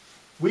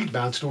 We'd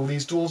mounted all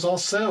these doors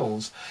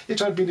ourselves,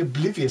 yet I'd been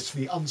oblivious to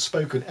the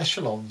unspoken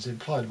echelons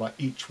implied by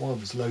each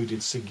one's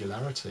loaded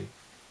singularity.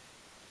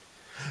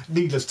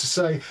 Needless to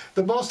say,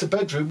 the master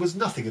bedroom was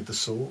nothing of the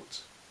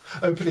sort,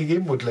 opening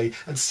inwardly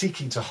and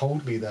seeking to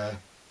hold me there.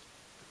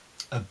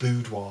 A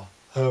boudoir,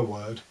 her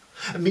word,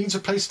 means a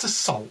place to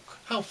sulk.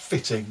 How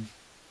fitting.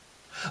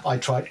 I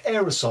tried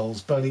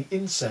aerosols, burning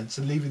incense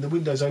and leaving the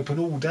windows open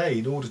all day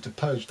in order to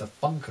purge the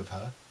funk of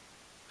her.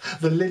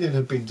 The linen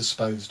had been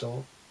disposed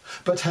of,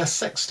 but her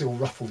sex still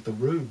ruffled the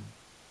room.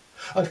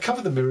 I'd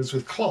covered the mirrors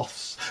with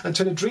cloths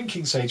until a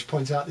drinking sage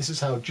pointed out this is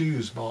how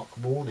Jews mark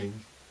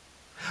mourning.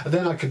 And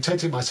then I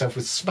contented myself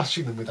with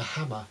smashing them with a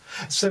hammer,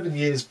 7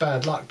 years'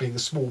 bad luck being a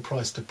small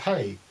price to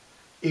pay,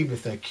 even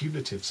if they're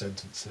cumulative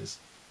sentences.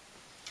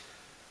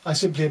 I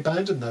simply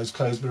abandoned those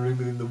clothes by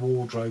removing the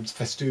wardrobes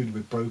festooned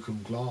with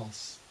broken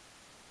glass.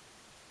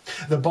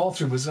 The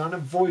bathroom was an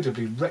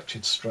unavoidably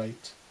wretched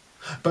strait.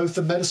 Both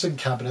the medicine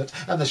cabinet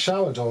and the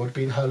shower door had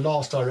been her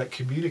last direct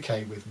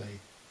communique with me,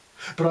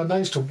 but I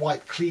managed to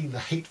wipe clean the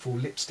hateful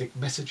lipstick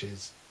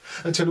messages,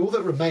 until all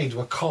that remained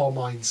were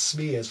carmine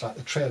smears like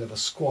the trail of a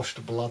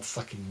squashed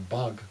blood-sucking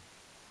bug,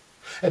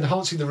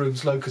 enhancing the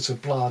room's locus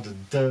of blood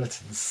and dirt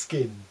and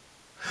skin,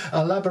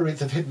 a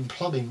labyrinth of hidden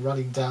plumbing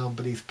running down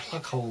beneath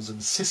plug holes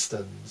and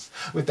cisterns,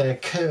 with their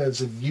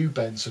curves and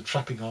U-bends for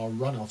trapping our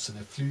runoffs and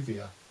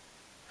effluvia.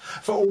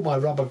 For all my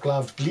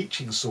rubber-gloved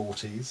bleaching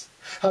sorties,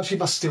 how she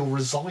must still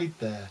reside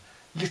there,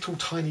 little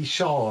tiny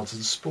shards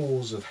and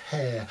spores of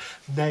hair,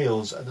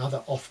 nails and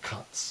other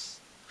offcuts,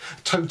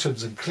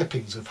 totems and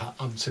clippings of her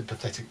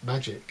unsympathetic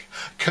magic,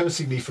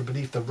 cursing me from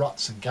beneath the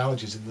ruts and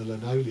gouges in the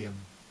linoleum.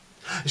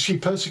 She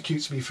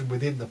persecutes me from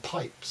within the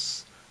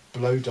pipes,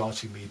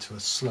 blow-darting me to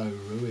a slow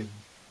ruin.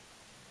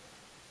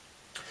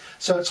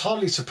 So it's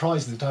hardly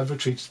surprising that I've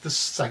retreated to the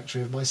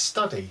sanctuary of my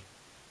study.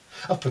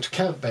 I've put a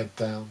camp bed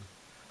down,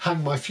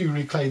 hang my few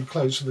reclaimed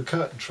clothes from the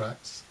curtain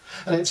tracks,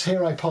 and it's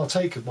here I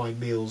partake of my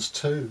meals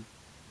too.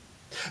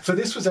 For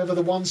this was ever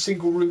the one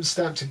single room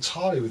stamped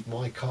entirely with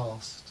my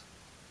cast,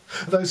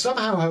 though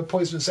somehow her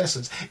poisonous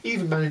essence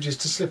even manages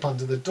to slip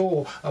under the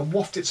door and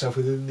waft itself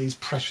within these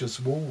precious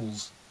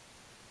walls.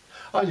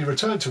 I only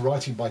return to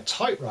writing by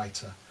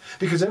typewriter,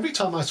 because every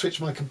time I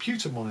switch my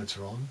computer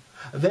monitor on,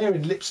 there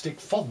in lipstick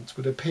font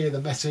would appear the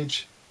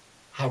message,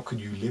 "How can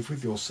you live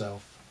with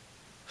yourself?"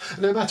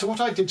 No matter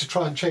what I did to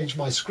try and change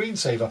my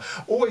screensaver,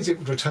 always it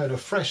would return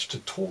afresh to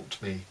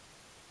taunt me.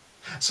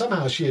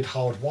 Somehow she had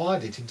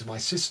hardwired it into my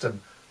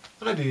system,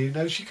 and I didn't even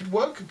know she could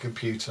work a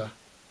computer.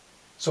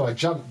 So I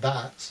junked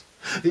that,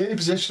 the only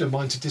possession of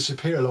mine to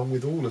disappear along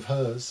with all of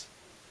hers.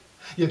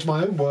 Yet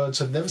my own words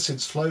have never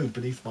since flowed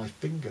beneath my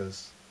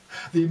fingers.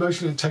 The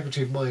emotional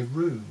integrity of my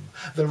room,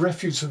 the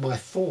refuge of my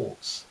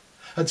thoughts,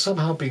 had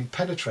somehow been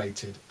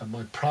penetrated, and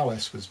my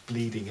prowess was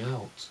bleeding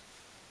out.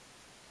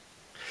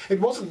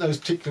 It wasn't those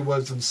particular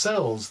words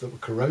themselves that were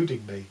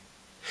corroding me.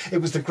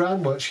 It was the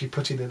groundwork she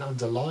put in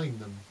underlying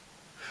them,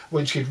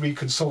 when she had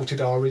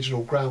reconsulted our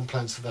original ground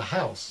plans for the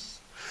house,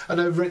 and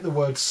overwritten the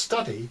word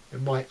study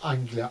in my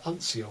angular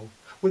uncial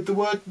with the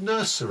word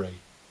nursery,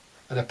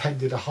 and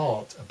appended a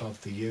heart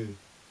above the U.